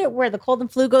you put it where the cold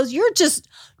and flu goes, you're just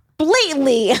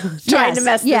blatantly trying to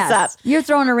mess this up. You're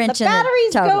throwing a wrench The in batteries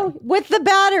it. Totally. go with the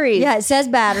batteries. Yeah, it says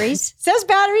batteries. Says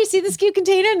batteries. See this cute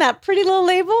container and that pretty little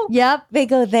label? Yep. They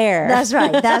go there. That's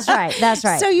right. That's right. That's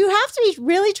right. So you have to be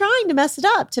really trying to mess it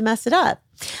up.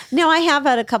 Now, I have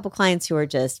had a couple clients who are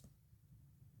just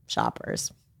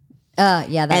shoppers.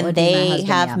 Yeah, that And would be my they husband,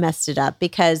 have yeah. messed it up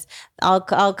because I'll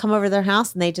come over to their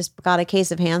house and they just got a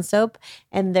case of hand soap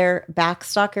and their back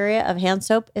stock area of hand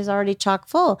soap is already chock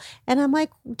full. And I'm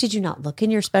like, did you not look in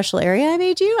your special area I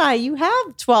made you? You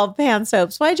have 12 hand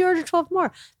soaps. Why'd you order 12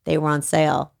 more? They were on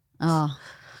sale. Oh,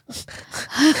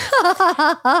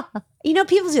 You know,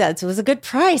 people do that. So it was a good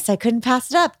price. I couldn't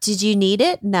pass it up. Did you need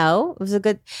it? No, it was a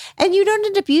good. And you don't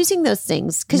end up using those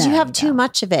things because you No, have you too don't.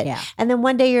 much of it. Yeah. And then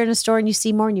one day you're in a store and you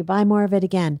see more and you buy more of it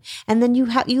again. And then you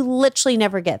literally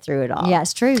never get through it all. Yeah,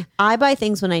 it's true. I buy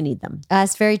things when I need them.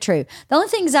 That's very true. The only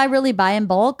things I really buy in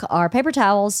bulk are paper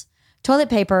towels, toilet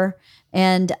paper,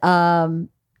 and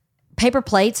paper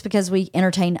plates because we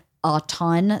entertain a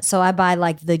ton. So I buy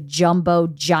like the jumbo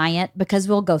giant because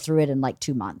we'll go through it in like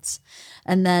 2 months.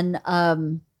 And then what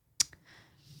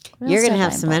You're else going to do I have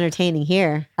buy in some bulk? entertaining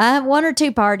here. I have 1 or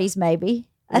 2 parties maybe.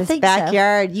 I This think so.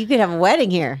 backyard. You could have a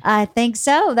wedding here. I think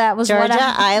so. That was what Georgia,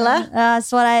 Isla?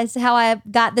 That's how I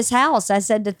got this house. I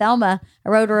said to Thelma, I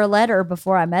wrote her a letter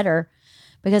before I met her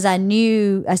because I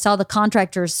saw the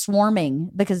contractors swarming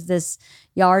because this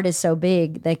yard is so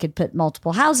big they could put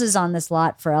multiple houses on this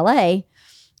lot for LA.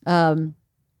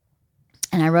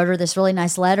 And I wrote her this really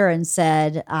nice letter and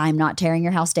said, I'm not tearing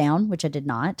your house down, which I did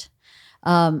not.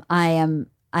 I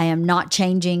am not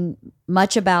changing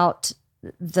much about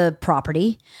the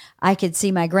property. I could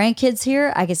see my grandkids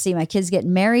here. I could see my kids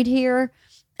getting married here.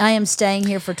 I am staying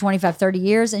here for 25, 30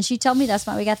 years. And she told me that's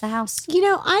why we got the house. You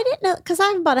know, I didn't know because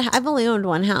I've only owned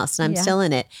one house and I'm Yeah. still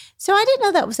in it. So I didn't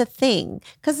know that was a thing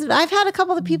because I've had a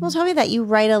couple of people tell me that you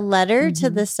write a letter to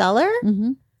the seller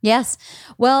Mm-hmm. Yes.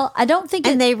 Well, I don't think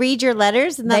and they read your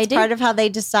letters and They that's do. part of how they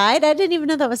decide. I didn't even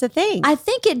know that was a thing. I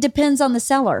think it depends on the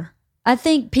seller. I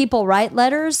think people write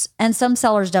letters and some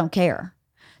sellers don't care.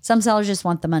 Some sellers just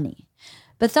want the money.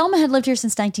 But Thelma had lived here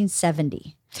since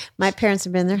 1970. My parents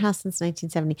have been in their house since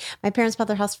 1970. My parents bought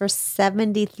their house for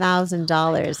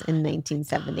 $70,000 in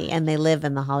 1970 and they live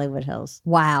in the Hollywood Hills.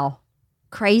 Wow.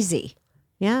 Crazy.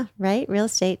 Yeah, right? Real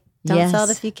estate. Don't sell it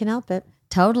Yes. if you can help it.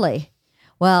 Totally.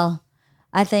 Well,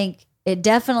 I think it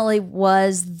definitely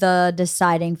was the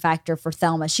deciding factor for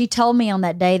Thelma. She told me on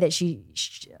that day that she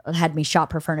had me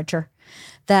shop her furniture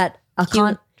that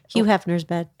Hugh Hefner's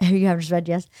bed. you have read,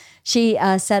 yes. She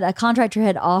said a contractor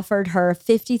had offered her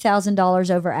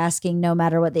 $50,000 over asking, no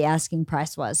matter what the asking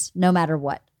price was, no matter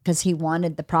what, because he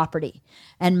wanted the property.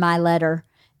 And my letter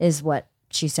is what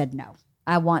she said, no.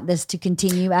 I want this to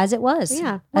continue as it was.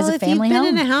 Yeah. As Well, a if family you've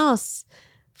been home. in a house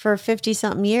for 50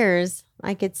 something years,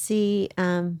 I could see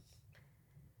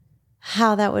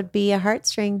how that would be a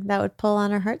heartstring that would pull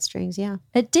on our heartstrings. Yeah.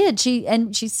 It did.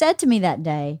 She said to me that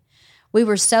day, we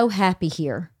were so happy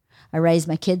here. I raised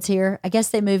my kids here. I guess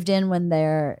they moved in when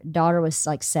their daughter was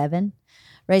like 7.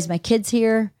 Raised my kids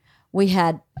here. We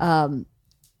had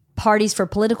parties for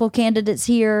political candidates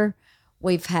here.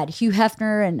 We've had Hugh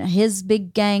Hefner and his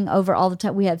big gang over all the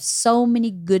time. We have so many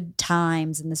good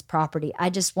times in this property. I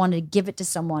just wanted to give it to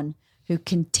someone who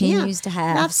continues to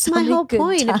have That's so my many whole good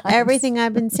point of times. everything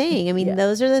I've been saying. I mean, Yeah.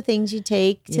 those are the things you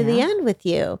take to the Yeah. end with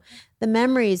you. The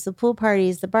memories, the pool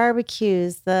parties, the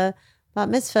barbecues, the bat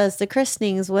mitzvahs, the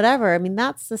christenings, whatever. I mean,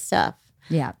 that's the stuff.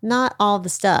 Yeah. Not all the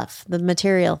stuff, the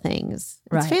material things.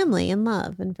 It's Right. family and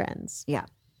love and friends. Yeah.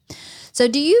 So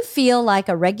do you feel like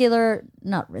a regular,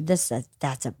 let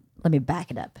me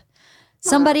back it up.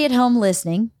 Somebody at home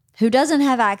listening who doesn't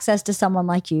have access to someone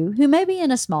like you, who may be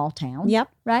in a small town. Yep.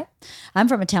 Right? I'm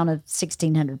from a town of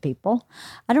 1,600 people.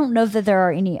 I don't know that there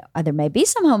are there may be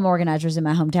some home organizers in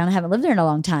my hometown. I haven't lived there in a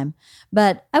long time,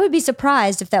 but I would be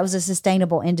surprised if that was a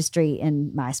sustainable industry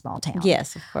in my small town.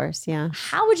 Yes, of course. Yeah.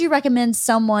 How would you recommend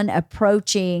someone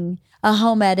approaching a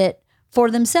home edit for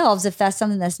themselves if that's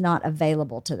something that's not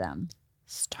available to them?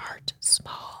 Start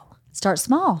small. Start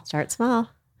small. Start small.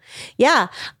 Yeah.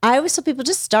 I always tell people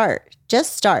just start.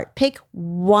 Just start. Pick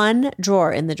one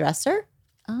drawer in the dresser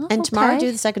Oh, and tomorrow okay.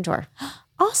 do the second drawer.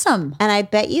 Awesome. And I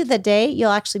bet you the day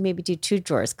you'll actually maybe do 2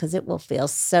 drawers because it will feel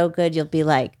so good. You'll be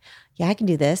like, yeah, I can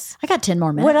do this. I got 10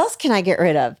 more minutes. What else can I get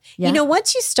rid of? Yeah. You know,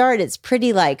 once you start, it's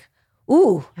pretty like,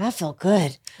 ooh, I feel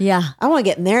good. Yeah. I want to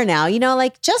get in there now. You know,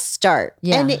 like just start.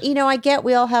 Yeah. And, you know, I get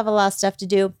we all have a lot of stuff to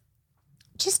do.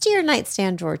 Just do your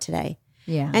nightstand drawer today.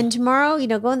 Yeah. And tomorrow, you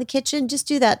know, go in the kitchen, just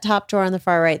do that top drawer on the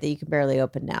far right that you can barely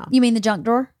open now. You mean the junk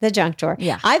drawer? The junk drawer.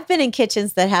 Yeah. I've been in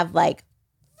kitchens that have like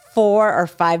 4 or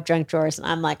 5 junk drawers. And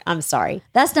I'm like, I'm sorry.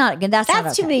 That's not good. That's not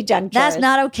That's okay. too many junk drawers. That's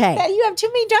not okay. Yeah, you have too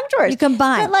many junk drawers. You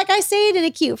combine. But like I say it in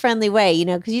a cute, friendly way, you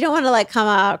know, because you don't want to like come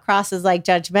out across as like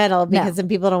judgmental because No. then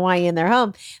people don't want you in their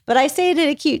home. But I say it in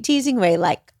a cute, teasing way,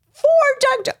 like 4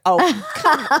 junk drawers. Oh,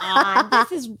 come on.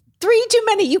 This is 3 too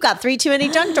many. You got 3 too many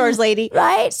junk drawers, lady.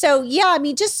 Right? So yeah, I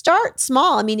mean, just start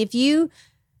small. I mean, if you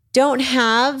don't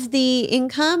have the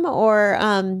income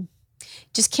or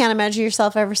just can't imagine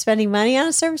yourself ever spending money on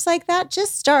a service like that,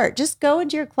 just start. Just go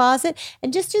into your closet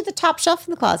and just do the top shelf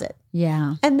in the closet.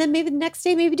 Yeah. And then maybe the next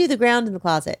day, maybe do the ground in the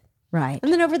closet. Right.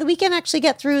 And then over the weekend, actually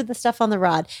get through the stuff on the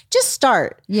rod. Just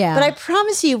start. Yeah. But I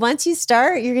promise you, once you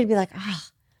start, you're going to be like, oh,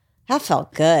 that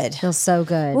felt good. Feels so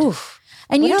good. Oof.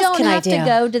 And What you else don't can I have to do?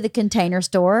 go to the Container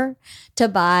Store to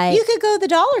buy. You could go to the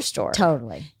dollar store.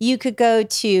 Totally. You could go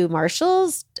to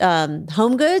Marshall's,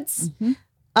 Home Goods. Mm-hmm.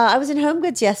 I was in Home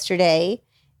Goods yesterday,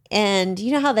 and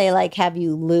you know how they like have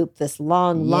you loop this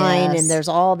long line, Yes. and there's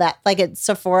all that, like at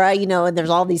Sephora, you know, and there's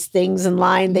all these things in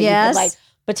line that you Yes. could like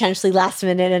potentially last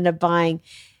minute end up buying.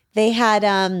 They had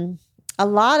a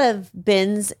lot of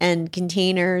bins and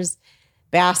containers,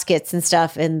 baskets and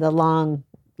stuff in the long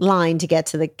line to get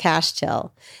to the cash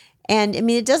till. And I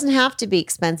mean, it doesn't have to be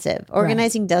expensive.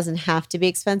 Organizing doesn't have to be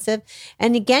expensive.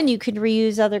 And again, you could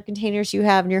reuse other containers you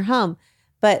have in your home.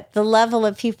 But the level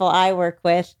of people I work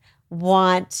with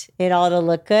want it all to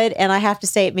look good. And I have to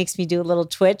say, it makes me do a little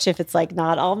twitch if it's like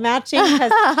not all matching,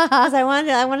 because I want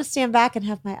to stand back and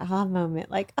have my aha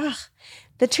moment. Like,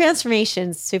 the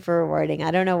transformation's super rewarding.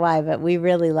 I don't know why, but we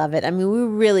really love it. I mean, we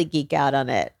really geek out on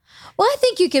it. Well, I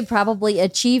think you could probably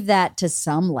achieve that to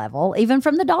some level, even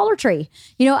from the Dollar Tree.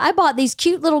 You know, I bought these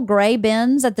cute little gray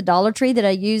bins at the Dollar Tree that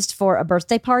I used for a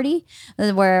birthday party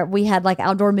where we had like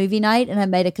outdoor movie night, and I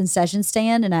made a concession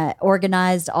stand and I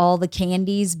organized all the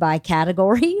candies by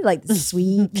category, like the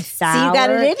sweet, sour. So you got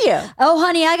it in you. Oh,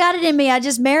 honey, I got it in me. I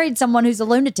just married someone who's a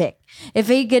lunatic. If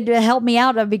he could help me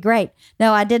out, that'd be great.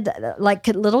 No, I did like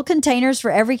little containers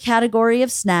for every category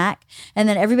of snack, and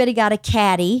then everybody got a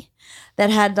caddy that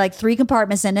had like 3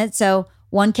 compartments in it. So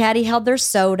one caddy held their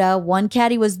soda. One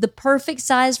caddy was the perfect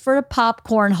size for a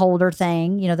popcorn holder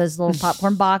thing, you know, those little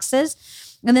popcorn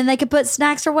boxes. And then they could put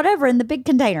snacks or whatever in the big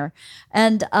container.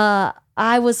 And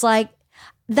I was like,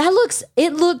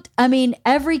 I mean,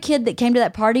 every kid that came to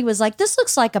that party was like, this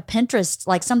looks like a Pinterest,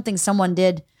 like something someone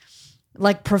did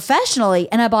like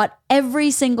professionally. And I bought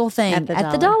every single thing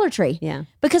at the Dollar Tree. Yeah.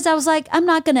 Because I was like, I'm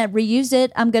not going to reuse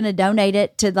it. I'm going to donate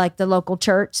it to like the local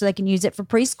church so they can use it for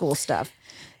preschool stuff.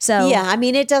 So yeah, I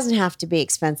mean, it doesn't have to be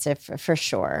expensive for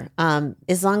sure.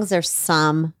 As long as there's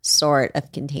some sort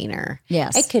of container.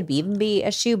 Yes. It could even be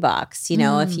a shoebox, you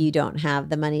know, if you don't have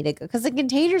the money to go. Because the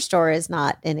container store is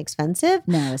not inexpensive.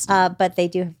 No, it's not. But they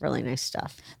do have really nice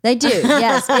stuff. They do.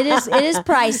 Yes, it is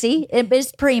pricey. It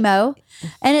is primo,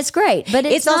 and it's great. But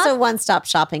It's not, also one-stop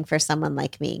shopping for someone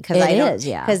like me. Because It I don't, is,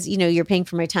 yeah. Because, you know, you're paying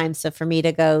for my time. So for me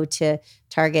to go to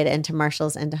Target and to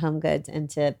Marshall's and to Home Goods and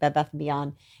to Bed Bath &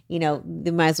 Beyond, you know,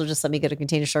 they might as well just let me go to a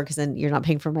container store, because then you're not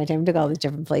paying for my time to go all these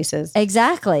different places.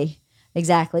 Exactly.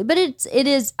 But it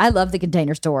is. I love the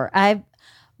Container Store.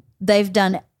 They've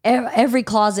done every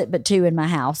closet but 2 in my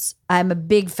house. I'm a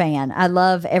big fan. I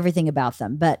love everything about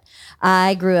them. But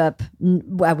I grew up,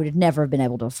 I would have never been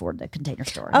able to afford the Container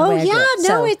Store. the Oh, way I grew yeah. up. No,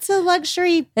 So it's a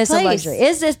luxury it's place. a luxury.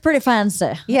 It's pretty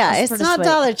fancy. Yeah, it's pretty not sweet.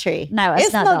 Dollar Tree. No,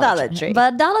 it's not Dollar Tree.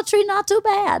 But Dollar Tree, not too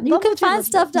bad. You Dollar can Tree find was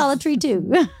stuff Dollar Tree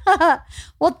too.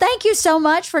 Well, thank you so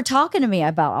much for talking to me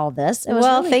about all this. It was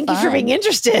Well, really thank you for fun. being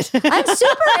interested. I'm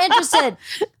super interested.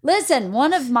 Listen,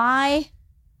 one of my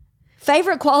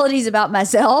favorite qualities about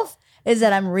myself is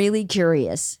that I'm really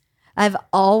curious.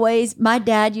 My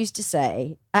dad used to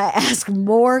say, I ask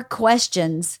more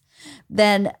questions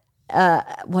than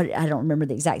what I don't remember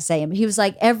the exact saying. He was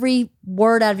like, every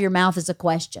word out of your mouth is a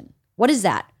question. What is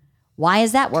that? Why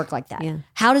does that work like that? Yeah.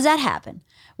 How does that happen?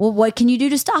 Well, what can you do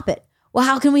to stop it? Well,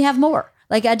 how can we have more?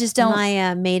 Like, I just don't.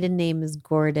 My maiden name is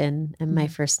Gordon and my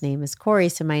first name is Corey.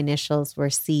 So my initials were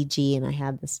CG, and I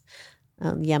had this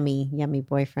yummy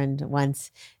boyfriend once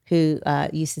who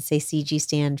used to say CG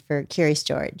stand for Curious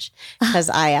George, because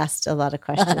I asked a lot of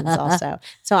questions also.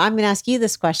 So I'm going to ask you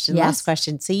this question, Yes. last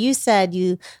question. So you said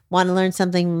you want to learn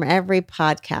something from every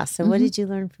podcast. So what did you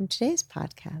learn from today's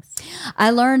podcast? I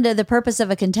learned the purpose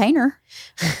of a container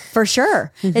for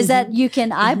sure is that you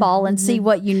can eyeball and see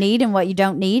what you need and what you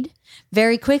don't need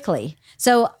very quickly.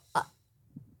 So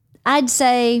I'd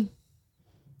say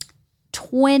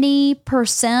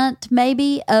 20%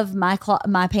 maybe of my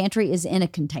pantry is in a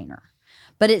container.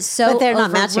 But it's so But they're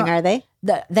not matching, are they?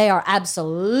 They are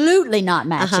absolutely not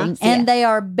matching, So yeah. and they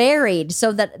are buried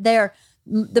so that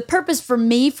the purpose for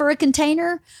me for a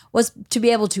container was to be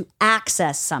able to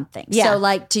access something. Yeah. So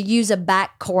like to use a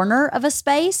back corner of a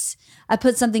space, I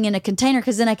put something in a container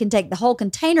because then I can take the whole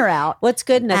container out. What's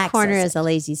good in a Access corner it. is a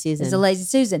lazy Susan. It's a lazy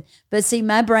Susan. But see,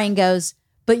 my brain goes,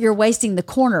 but you're wasting the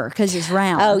corner because it's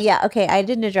round. Oh, yeah. Okay. I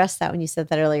didn't address that when you said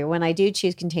that earlier. When I do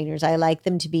choose containers, I like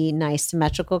them to be nice,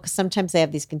 symmetrical, because sometimes they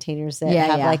have these containers that Yeah,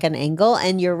 have yeah. like an angle.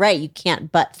 And you're right. You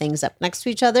can't butt things up next to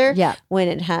each other Yeah. when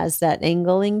it has that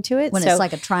angling to it. When So, it's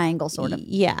like a triangle sort of.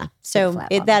 Yeah. So flat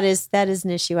bottom. that is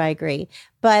an issue. I agree.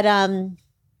 But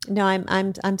No,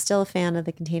 I'm still a fan of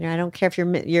the container. I don't care if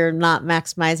you're not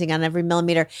maximizing on every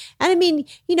millimeter. And I mean,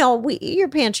 your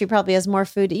pantry probably has more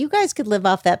food. You guys could live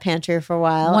off that pantry for a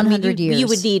while. 100 years. You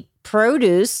would need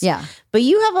produce. Yeah.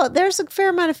 But there's a fair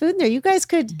amount of food in there. You guys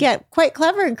could get quite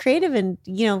clever and creative and,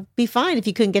 be fine if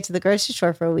you couldn't get to the grocery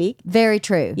store for a week. Very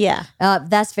true. Yeah.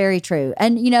 That's very true.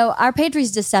 And, our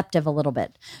pantry's deceptive a little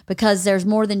bit because there's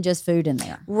more than just food in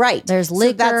there. Right. There's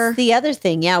liquor. So that's the other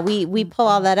thing. Yeah. We pull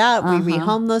all that out. We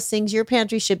rehome those things. Your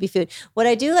pantry should be food. What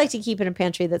I do like to keep in a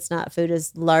pantry that's not food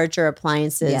is larger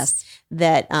appliances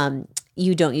that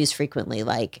you don't use frequently,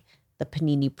 like the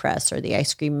panini press or the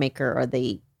ice cream maker or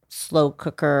the slow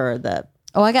cooker or the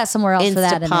I got somewhere else for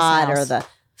that in this Instapot house. or the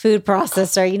food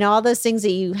processor, all those things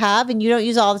that you have and you don't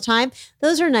use all the time.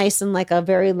 Those are nice in like a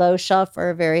very low shelf or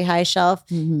a very high shelf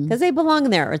because they belong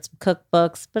in there. Or it's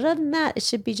cookbooks. But other than that, it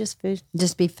should be just food.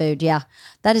 Just be food. Yeah.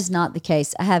 That is not the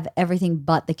case. I have everything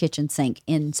but the kitchen sink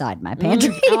inside my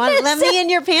pantry. Let me in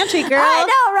your pantry, girl. I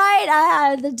know,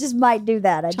 right? I just might do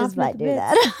that. I just might do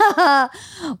that.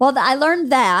 Well, I learned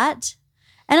that.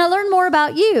 And I learned more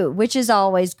about you, which is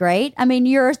always great. I mean,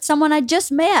 you're someone I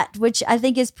just met, which I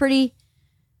think is pretty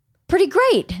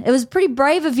great. It was pretty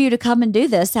brave of you to come and do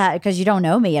this because you don't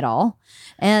know me at all.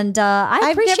 And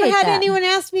I appreciate that. I've never had anyone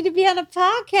ask me to be on a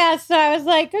podcast. So I was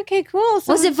like, okay, cool.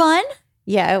 So was it fun?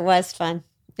 Yeah, it was fun.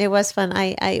 It was fun.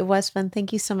 It was fun.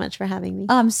 Thank you so much for having me.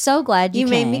 I'm so glad you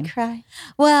made came. me cry.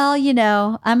 Well,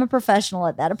 I'm a professional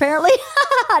at that, apparently.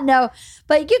 No,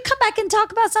 but you come back and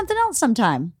talk about something else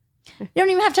sometime. You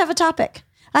don't even have to have a topic.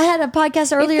 I had a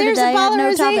podcast earlier if today. There's a bottle I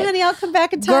had of no rosé, topic. honey, I'll come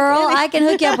back and talk. Girl, I can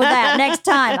hook you up with that next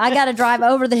time. I got to drive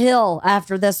over the hill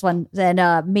after this one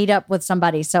and meet up with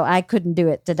somebody. So I couldn't do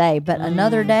it today. But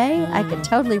another day, I could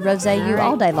totally rosé you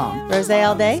all day long. Rosé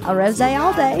all day? A rosé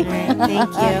all day. Thank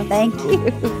you.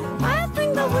 Thank you.